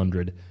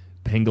 2,800.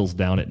 Bengals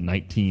down at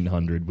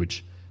 1,900,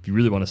 which if you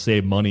really want to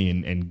save money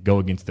and go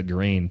against the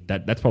grain,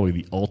 that's probably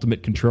the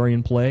ultimate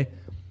contrarian play.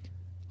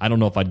 I don't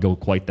know if I'd go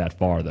quite that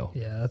far, though.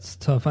 Yeah, that's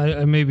tough.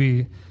 I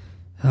maybe...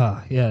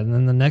 and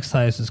then the next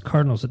highest is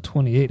Cardinals at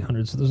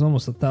 2,800, so there's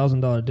almost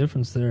 $1,000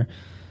 difference there.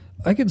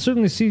 I could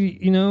certainly see,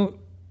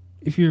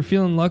 if you're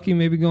feeling lucky,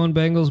 maybe going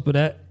Bengals, but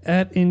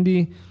at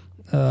Indy,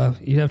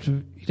 you'd have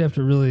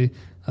to really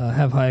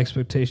have high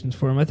expectations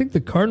for them. I think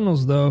the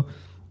Cardinals, though,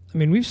 I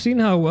mean, we've seen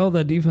how well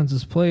that defense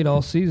has played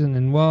all season,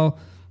 and while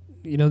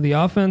the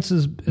offense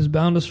is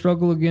bound to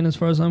struggle again, as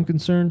far as I'm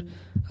concerned,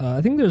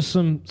 I think there's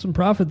some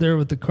profit there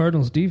with the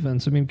Cardinals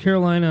defense. I mean,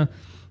 Carolina.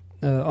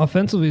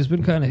 Offensively has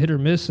been kind of hit or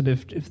miss, and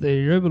if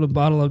they're able to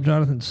bottle up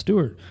Jonathan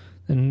Stewart,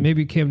 then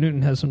maybe Cam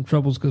Newton has some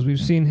troubles because we've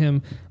seen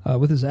him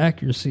with his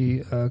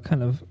accuracy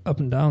kind of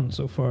up and down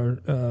so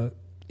far.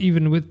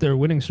 Even with their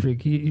winning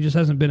streak, he just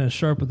hasn't been as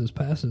sharp with his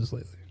passes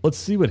lately. Let's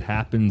see what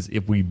happens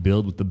if we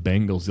build with the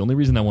Bengals. The only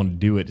reason I want to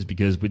do it is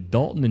because with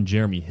Dalton and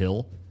Jeremy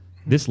Hill,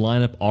 this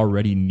lineup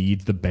already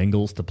needs the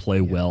Bengals to play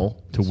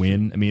well to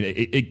win. True. I mean,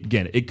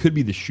 it could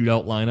be the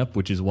shootout lineup,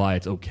 which is why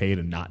it's okay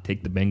to not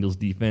take the Bengals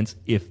defense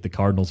if the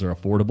Cardinals are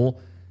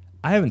affordable.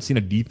 I haven't seen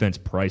a defense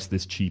priced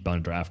this cheap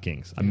on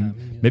DraftKings.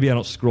 Maybe I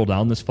don't scroll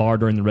down this far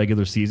during the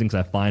regular season because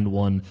I find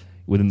one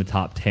within the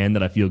top 10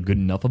 that I feel good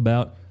enough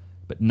about.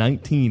 But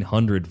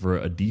 $1,900 for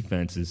a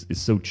defense is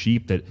so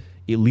cheap that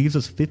it leaves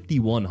us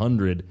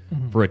 $5,100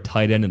 for a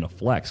tight end and a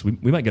flex. We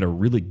might get a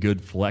really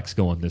good flex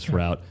going this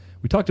route.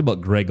 We talked about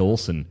Greg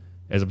Olsen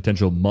as a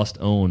potential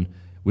must-own.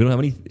 We don't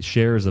have any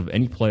shares of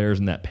any players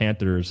in that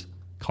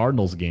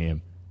Panthers-Cardinals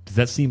game. Does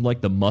that seem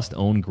like the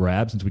must-own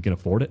grab since we can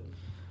afford it?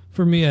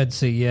 For me, I'd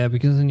say yeah,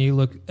 because then you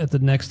look at the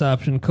next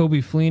option,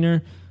 Coby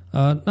Fleener.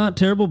 Not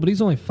terrible, but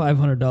he's only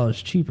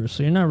 $500 cheaper,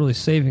 so you're not really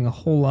saving a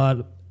whole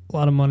lot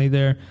of money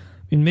there. I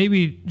mean,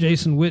 maybe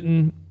Jason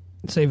Witten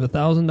save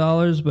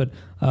 $1,000, but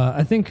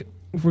I think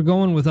if we're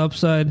going with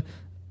upside,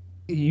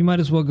 you might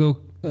as well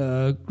go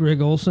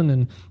Greg Olsen,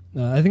 and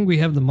I think we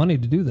have the money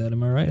to do that.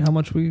 Am I right? How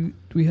much do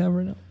we have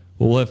right now?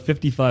 Well, we'll have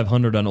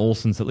 $5,500 on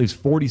Olsen, so at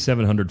least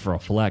 $4,700 for a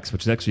flex,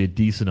 which is actually a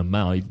decent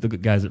amount. You look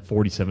at guys at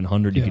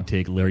 $4,700. You could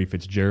take Larry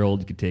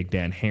Fitzgerald. You could take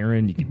Dan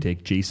Herron. You could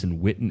take Jason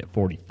Witten at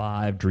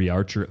 $4,500. Dree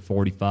Archer at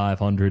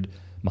 $4,500.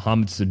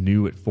 Mohamed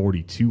Sanu at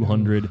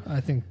 $4,200. I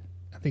think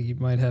you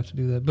might have to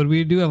do that. But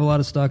we do have a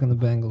lot of stock in the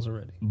Bengals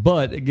already.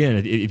 But, again,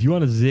 if you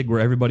want to zig where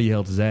everybody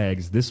else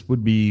zags, this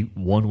would be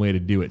one way to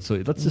do it. So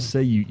let's just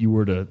say you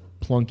were to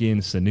plunk in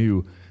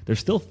Sanu. There's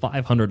still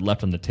 $500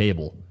 left on the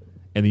table.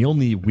 And the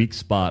only weak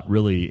spot,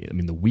 really, I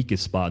mean, the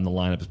weakest spot in the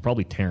lineup is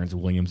probably Terrence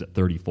Williams at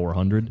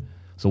 $3,400.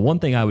 So one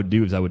thing I would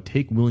do is I would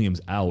take Williams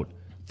out,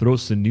 throw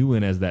Sanu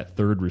in as that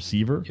third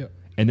receiver,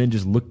 and then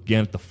just look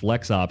again at the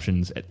flex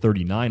options at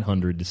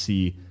 $3,900 to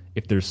see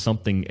if there's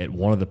something at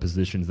one of the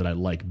positions that I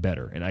like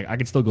better. And I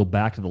can still go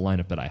back to the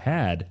lineup that I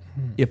had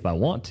if I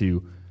want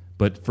to.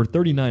 But for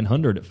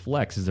 $3,900 at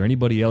flex, is there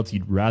anybody else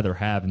you'd rather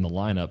have in the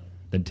lineup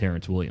than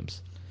Terrence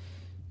Williams?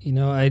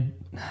 I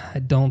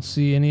don't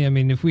see any. I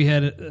mean, if we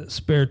had a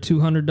spare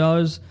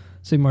 $200,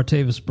 say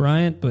Martavis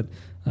Bryant, but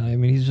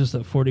he's just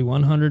at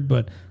 $4,100.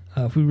 But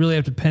if we really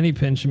have to penny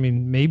pinch,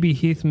 maybe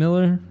Heath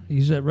Miller.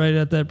 He's right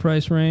at that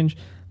price range.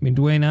 I mean,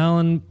 Dwayne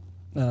Allen.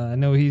 I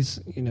know he's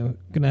going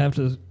to have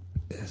to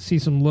see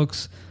some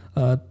looks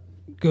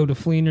go to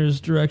Fleener's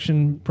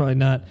direction. Probably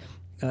not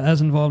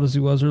as involved as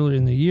he was earlier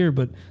in the year,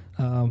 but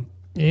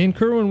and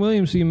Kerwin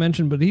Williams, who you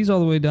mentioned, but he's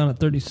all the way down at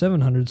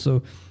 $3,700.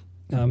 So.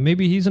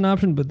 Maybe he's an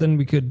option, but then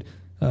we could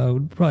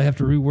we'd probably have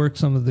to rework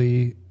some of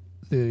the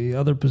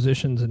other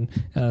positions and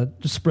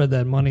just spread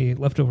that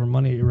leftover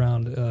money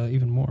around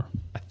even more.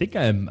 I think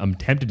I'm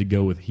tempted to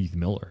go with Heath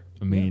Miller.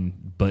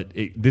 But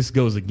this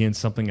goes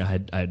against something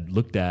I'd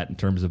looked at in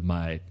terms of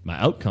my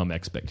outcome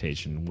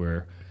expectation,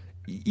 where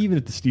even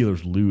if the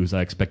Steelers lose,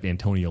 I expect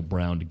Antonio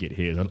Brown to get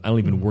his. I don't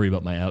even worry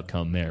about my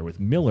outcome there. With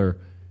Miller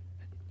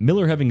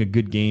having a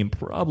good game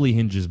probably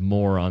hinges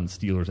more on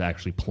Steelers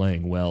actually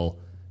playing well.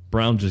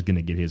 Brown's just going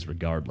to get his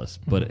regardless.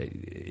 But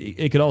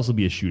it could also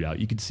be a shootout.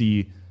 You could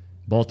see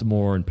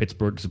Baltimore and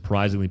Pittsburgh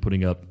surprisingly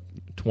putting up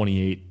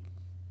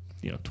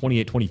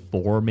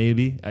 28-24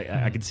 maybe.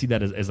 I could see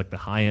that as like the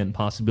high-end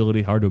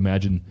possibility. Hard to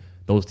imagine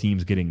those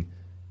teams getting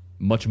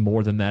much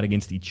more than that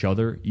against each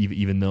other,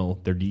 even though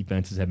their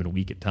defenses have been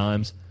weak at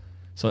times.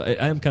 So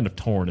I am kind of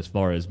torn as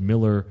far as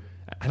Miller.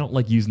 I don't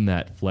like using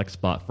that flex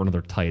spot for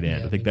another tight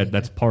end. Yeah, I think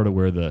that's part of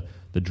where the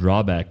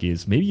drawback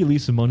is. Maybe you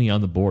leave some money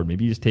on the board.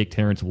 Maybe you just take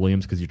Terrence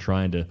Williams because you're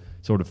trying to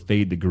sort of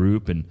fade the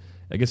group. And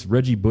I guess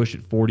Reggie Bush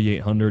at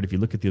 4,800. If you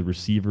look at the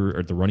receiver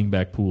or the running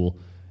back pool,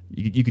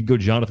 you could go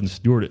Jonathan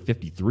Stewart at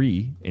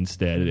 53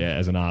 instead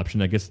as an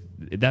option. I guess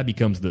that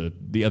becomes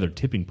the other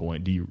tipping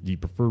point. Do you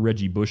prefer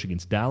Reggie Bush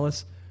against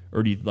Dallas,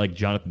 or do you like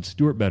Jonathan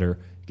Stewart better,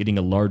 getting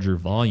a larger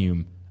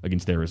volume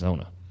against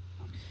Arizona?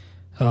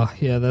 Oh,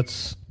 yeah,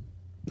 that's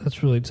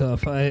really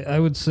tough. I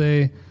would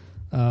say...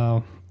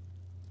 I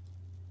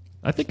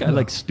think I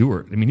like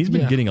Stewart. I mean, he's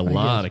been getting a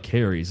lot of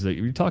carries.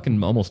 You're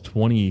talking almost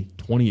 20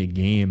 a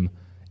game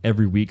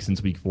every week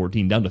since week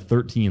 14, down to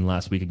 13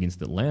 last week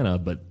against Atlanta,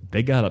 but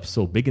they got up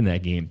so big in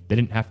that game, they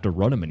didn't have to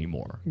run him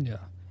anymore. Yeah.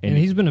 And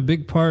he's been a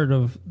big part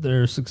of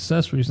their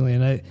success recently,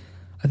 and I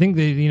think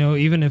they,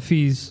 even if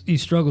he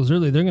struggles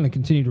early, they're going to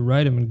continue to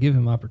ride him and give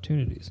him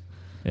opportunities.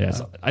 Yeah,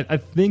 so I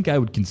think I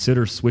would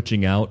consider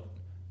switching out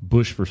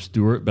Bush for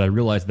Stewart, but I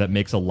realize that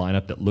makes a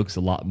lineup that looks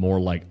a lot more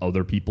like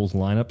other people's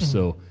lineups,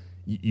 so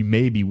you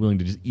may be willing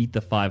to just eat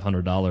the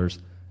 $500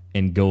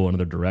 and go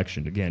another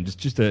direction. Again,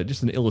 just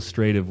an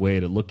illustrative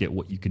way to look at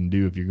what you can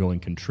do if you're going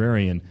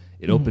contrarian.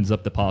 It opens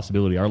up the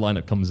possibility. Our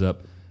lineup comes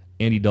up: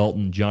 Andy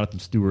Dalton, Jonathan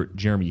Stewart,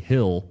 Jeremy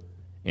Hill,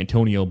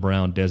 Antonio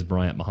Brown, Des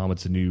Bryant, Mohamed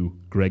Sanu,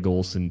 Greg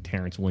Olsen,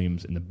 Terrence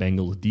Williams, and the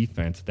Bengals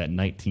defense at that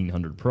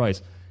 $1,900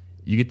 price.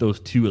 You get those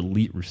two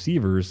elite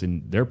receivers,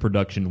 and their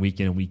production week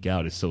in and week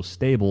out is so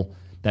stable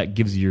that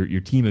gives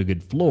your team a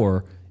good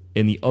floor,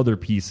 and the other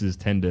pieces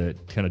tend to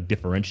kind of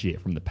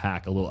differentiate from the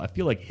pack a little. I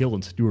feel like Hill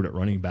and Stewart at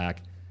running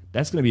back,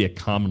 that's going to be a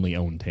commonly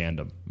owned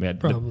tandem. Man,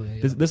 probably.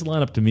 This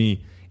lineup to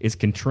me, as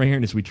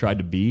contrarian as we tried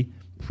to be,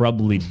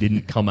 probably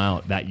didn't come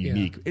out that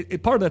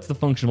unique. Part of that's the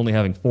function of only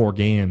having 4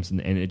 games and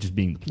it just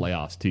being the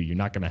playoffs too. You're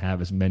not going to have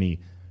as many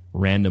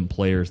random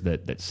players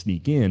that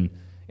sneak in.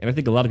 And I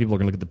think a lot of people are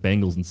going to look at the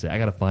Bengals and say, I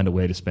got to find a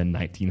way to spend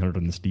 $1,900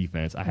 on this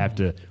defense. I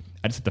just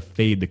have to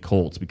fade the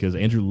Colts because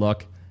Andrew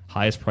Luck,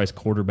 highest priced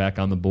quarterback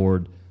on the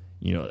board.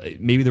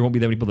 Maybe there won't be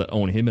that many people that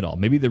own him at all.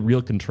 Maybe the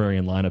real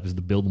contrarian lineup is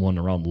to build one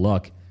around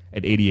Luck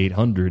at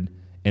 8,800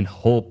 and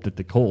hope that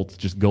the Colts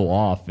just go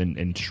off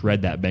and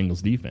shred that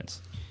Bengals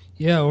defense.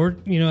 Yeah, or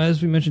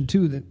as we mentioned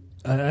too, that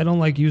I don't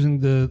like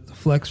using the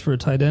flex for a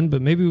tight end,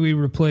 but maybe we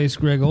replace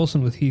Greg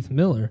Olsen with Heath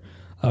Miller.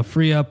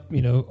 Free up,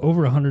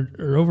 over $100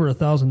 or over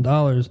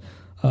 $1,000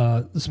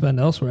 to spend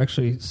elsewhere.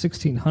 Actually,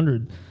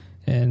 $1,600,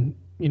 and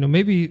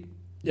maybe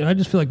I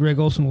just feel like Greg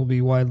Olsen will be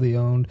widely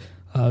owned.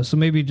 So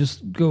maybe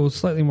just go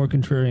slightly more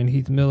contrarian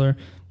Heath Miller,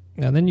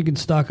 and then you can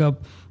stock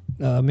up,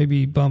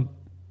 maybe bump,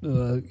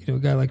 a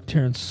guy like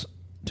Terrence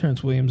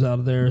Williams out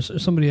of there, or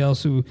somebody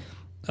else who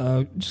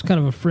just kind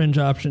of a fringe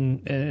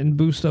option and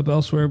boost up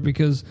elsewhere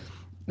because,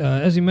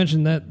 as you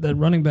mentioned, that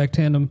running back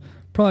tandem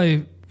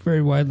probably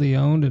very widely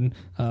owned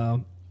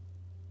and.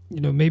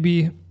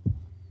 Maybe,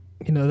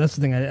 that's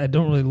the thing. I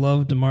don't really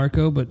love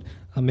DeMarco, but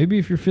maybe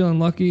if you're feeling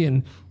lucky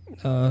and,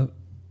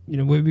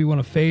 maybe you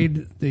want to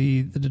fade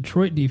the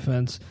Detroit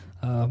defense,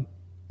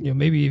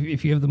 maybe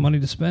if you have the money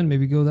to spend,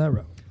 maybe go that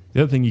route.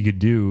 The other thing you could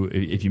do,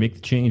 if you make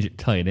the change at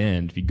tight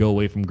end, if you go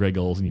away from Greg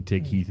Olsen and you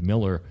take Heath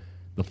Miller,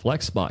 the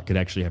flex spot could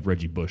actually have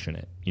Reggie Bush in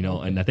it,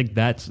 and I think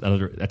that's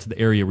the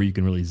area where you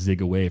can really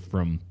zig away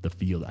from the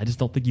field. I just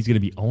don't think he's going to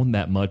be owned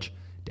that much.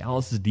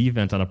 Dallas's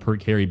defense on a per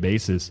carry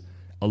basis,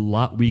 a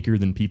lot weaker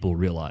than people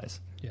realize.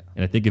 Yeah.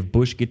 And I think if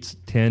Bush gets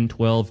 10,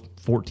 12,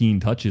 14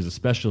 touches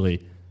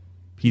especially,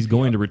 he's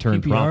going to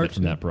return profit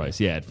from that price.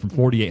 Yeah, from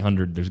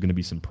 4,800, there's going to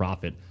be some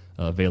profit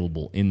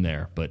available in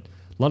there. But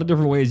a lot of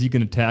different ways you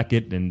can attack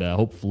it, and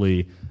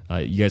hopefully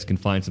you guys can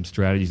find some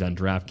strategies on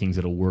DraftKings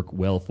that'll work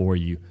well for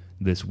you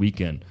this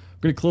weekend.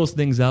 We're going to close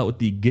things out with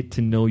the Get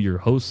to Know Your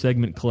Host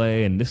segment,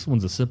 Clay, and this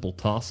one's a simple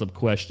toss-up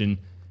question.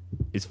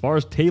 As far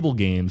as table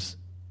games,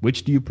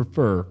 which do you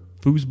prefer,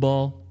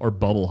 foosball or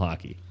bubble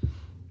hockey?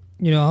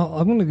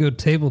 I'm going to go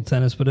table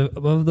tennis, but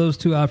above those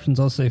two options,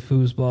 I'll say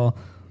foosball.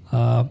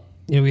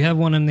 We have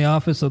one in the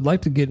office. I'd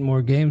like to get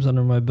more games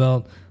under my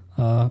belt,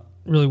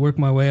 really work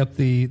my way up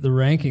the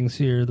rankings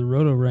here, the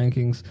Roto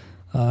rankings.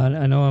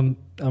 I know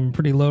I'm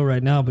pretty low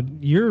right now, but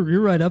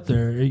you're right up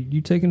there. Are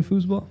you taking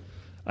foosball?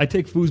 I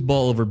take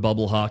foosball over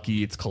bubble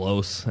hockey. It's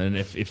close, and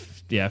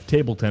if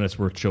table tennis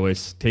were a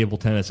choice, table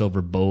tennis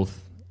over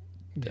both.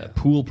 Yeah.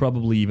 Pool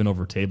probably even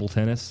over table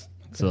tennis.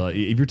 Okay. So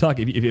if you're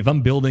talking, if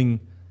I'm building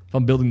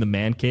the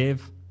man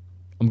cave,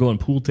 I'm going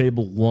pool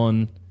table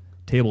 1,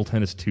 table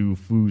tennis 2,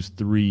 foos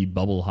 3,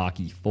 bubble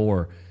hockey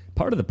 4.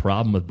 Part of the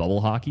problem with bubble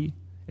hockey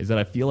is that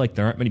I feel like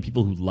there aren't many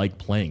people who like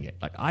playing it.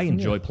 Like I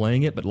enjoy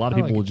playing it, but a lot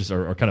of people just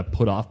are kind of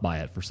put off by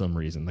it for some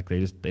reason. Like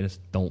they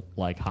just don't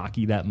like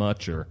hockey that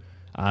much, or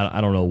I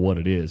don't know what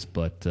it is.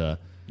 But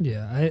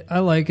I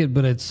like it,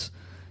 but it's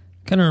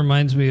kind of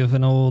reminds me of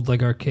an old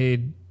like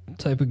arcade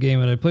type of game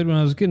that I played when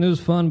I was a kid, and it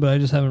was fun, but I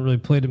just haven't really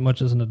played it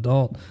much as an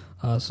adult.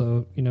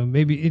 So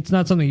maybe it's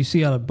not something you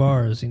see out of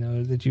bars,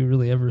 that you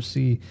really ever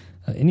see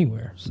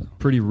anywhere. So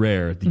pretty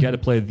rare. You got to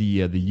play the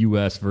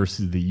U.S.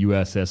 versus the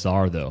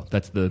USSR though.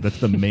 That's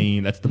the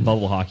main. That's the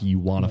bubble hockey you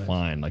want to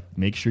find. Like,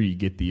 make sure you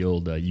get the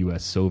old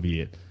U.S.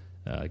 Soviet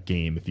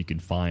game if you can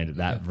find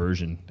that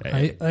version.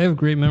 I have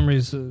great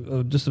memories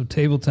of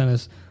table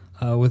tennis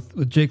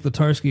with Jake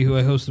Latarski, who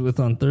I hosted with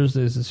on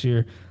Thursdays this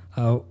year.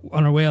 On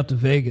our way out to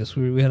Vegas,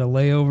 we had a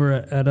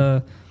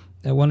layover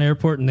at one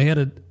airport, and they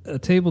had a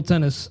table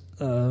tennis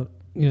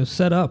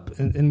set up,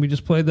 and we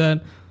just played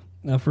that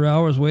for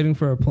hours waiting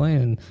for our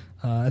plane. And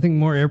I think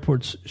more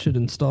airports should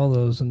install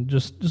those, and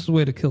just a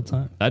way to kill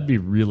time. I'd be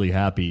really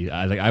happy.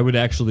 I would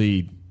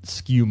actually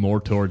skew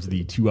more towards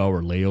the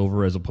 2-hour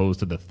layover as opposed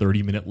to the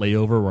 30-minute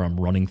layover where I'm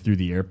running through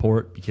the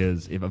airport,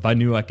 because if I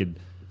knew I could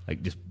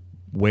just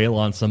wail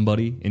on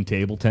somebody in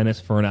table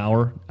tennis for an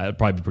hour, I'd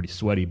probably be pretty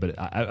sweaty, but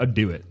I'd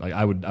do it.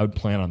 I would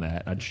plan on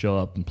that. I'd show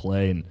up and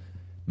play, and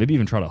maybe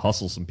even try to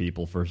hustle some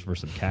people for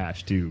some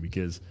cash too,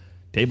 because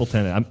table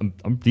tennis,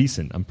 I'm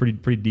decent. I'm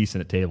pretty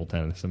decent at table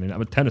tennis. I mean,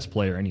 I'm a tennis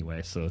player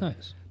anyway, so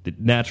nice. The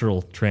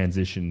natural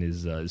transition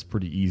is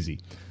pretty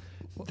easy.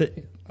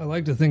 I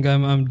like to think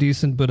I'm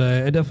decent, but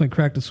I definitely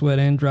cracked a sweat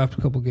and dropped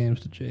a couple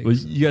games to Jake. Well,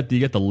 you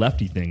got the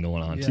lefty thing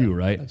going on too,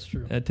 right? That's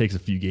true. That takes a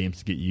few games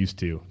to get used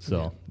to,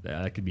 so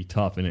that could be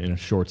tough in a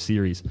short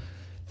series.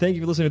 Thank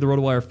you for listening to the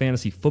RotoWire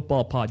Fantasy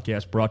Football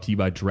Podcast, brought to you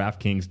by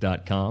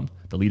DraftKings.com,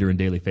 the leader in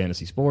daily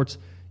fantasy sports.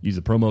 Use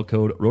the promo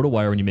code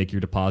RotoWire when you make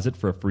your deposit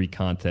for a free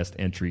contest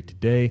entry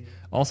today.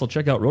 Also,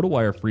 check out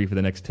RotoWire free for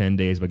the next 10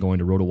 days by going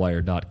to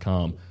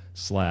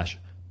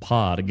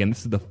rotowire.com/pod. Again, this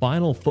is the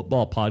final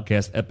football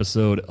podcast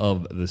episode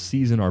of the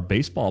season. Our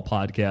baseball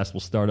podcast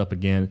will start up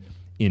again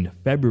in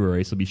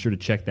February, so be sure to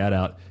check that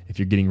out if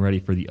you're getting ready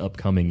for the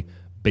upcoming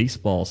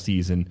baseball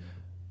season.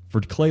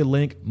 For Clay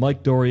Link,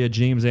 Mike Doria,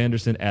 James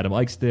Anderson, Adam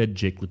Eichstead,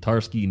 Jake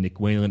Latarski, Nick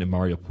Whalen, and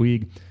Mario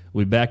Puig,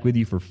 we'll be back with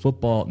you for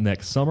football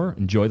next summer.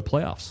 Enjoy the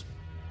playoffs.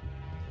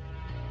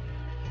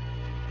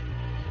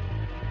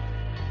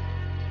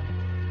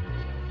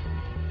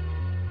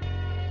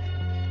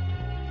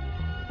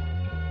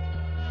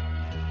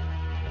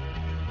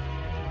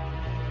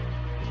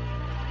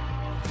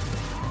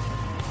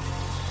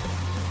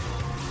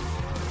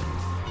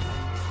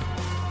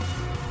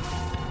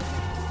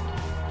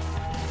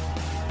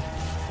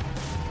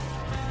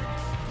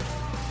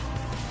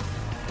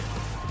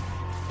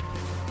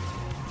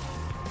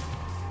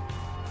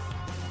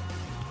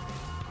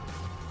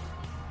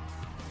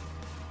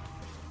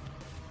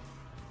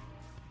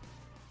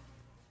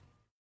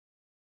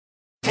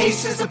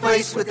 Ace is the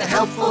place with the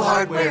helpful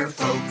hardware,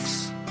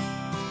 folks.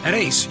 At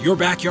Ace, your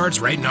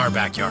backyard's right in our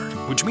backyard,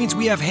 which means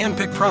we have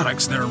hand-picked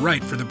products that are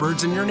right for the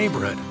birds in your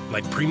neighborhood,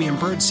 like premium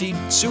bird seed,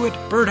 suet,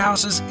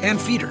 birdhouses, and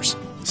feeders.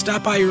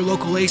 Stop by your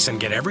local Ace and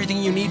get everything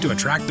you need to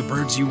attract the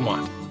birds you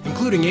want,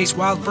 including Ace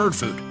Wild Bird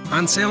Food,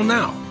 on sale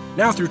now.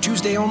 Now through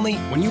Tuesday only,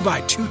 when you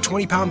buy 2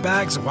 20-pound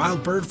bags of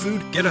wild bird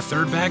food, get a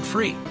third bag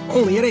free.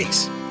 Only at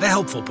Ace, the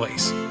helpful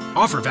place.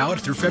 Offer valid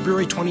through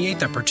February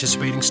 28th at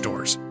participating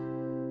stores.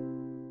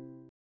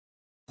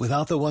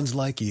 Without the ones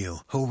like you,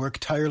 who work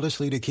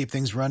tirelessly to keep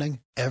things running,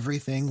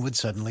 everything would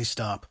suddenly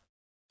stop.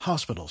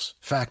 Hospitals,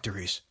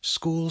 factories,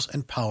 schools,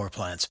 and power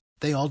plants,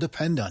 they all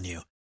depend on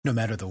you. No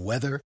matter the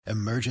weather,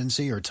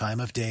 emergency, or time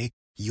of day,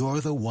 you're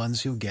the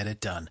ones who get it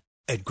done.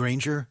 At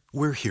Grainger,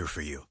 we're here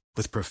for you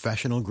with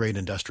professional-grade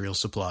industrial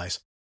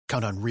supplies.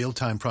 Count on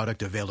real-time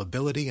product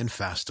availability and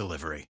fast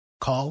delivery.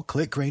 Call,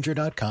 click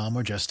Grainger.com,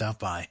 or just stop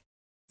by.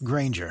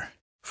 Grainger,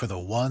 for the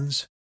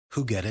ones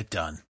who get it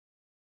done.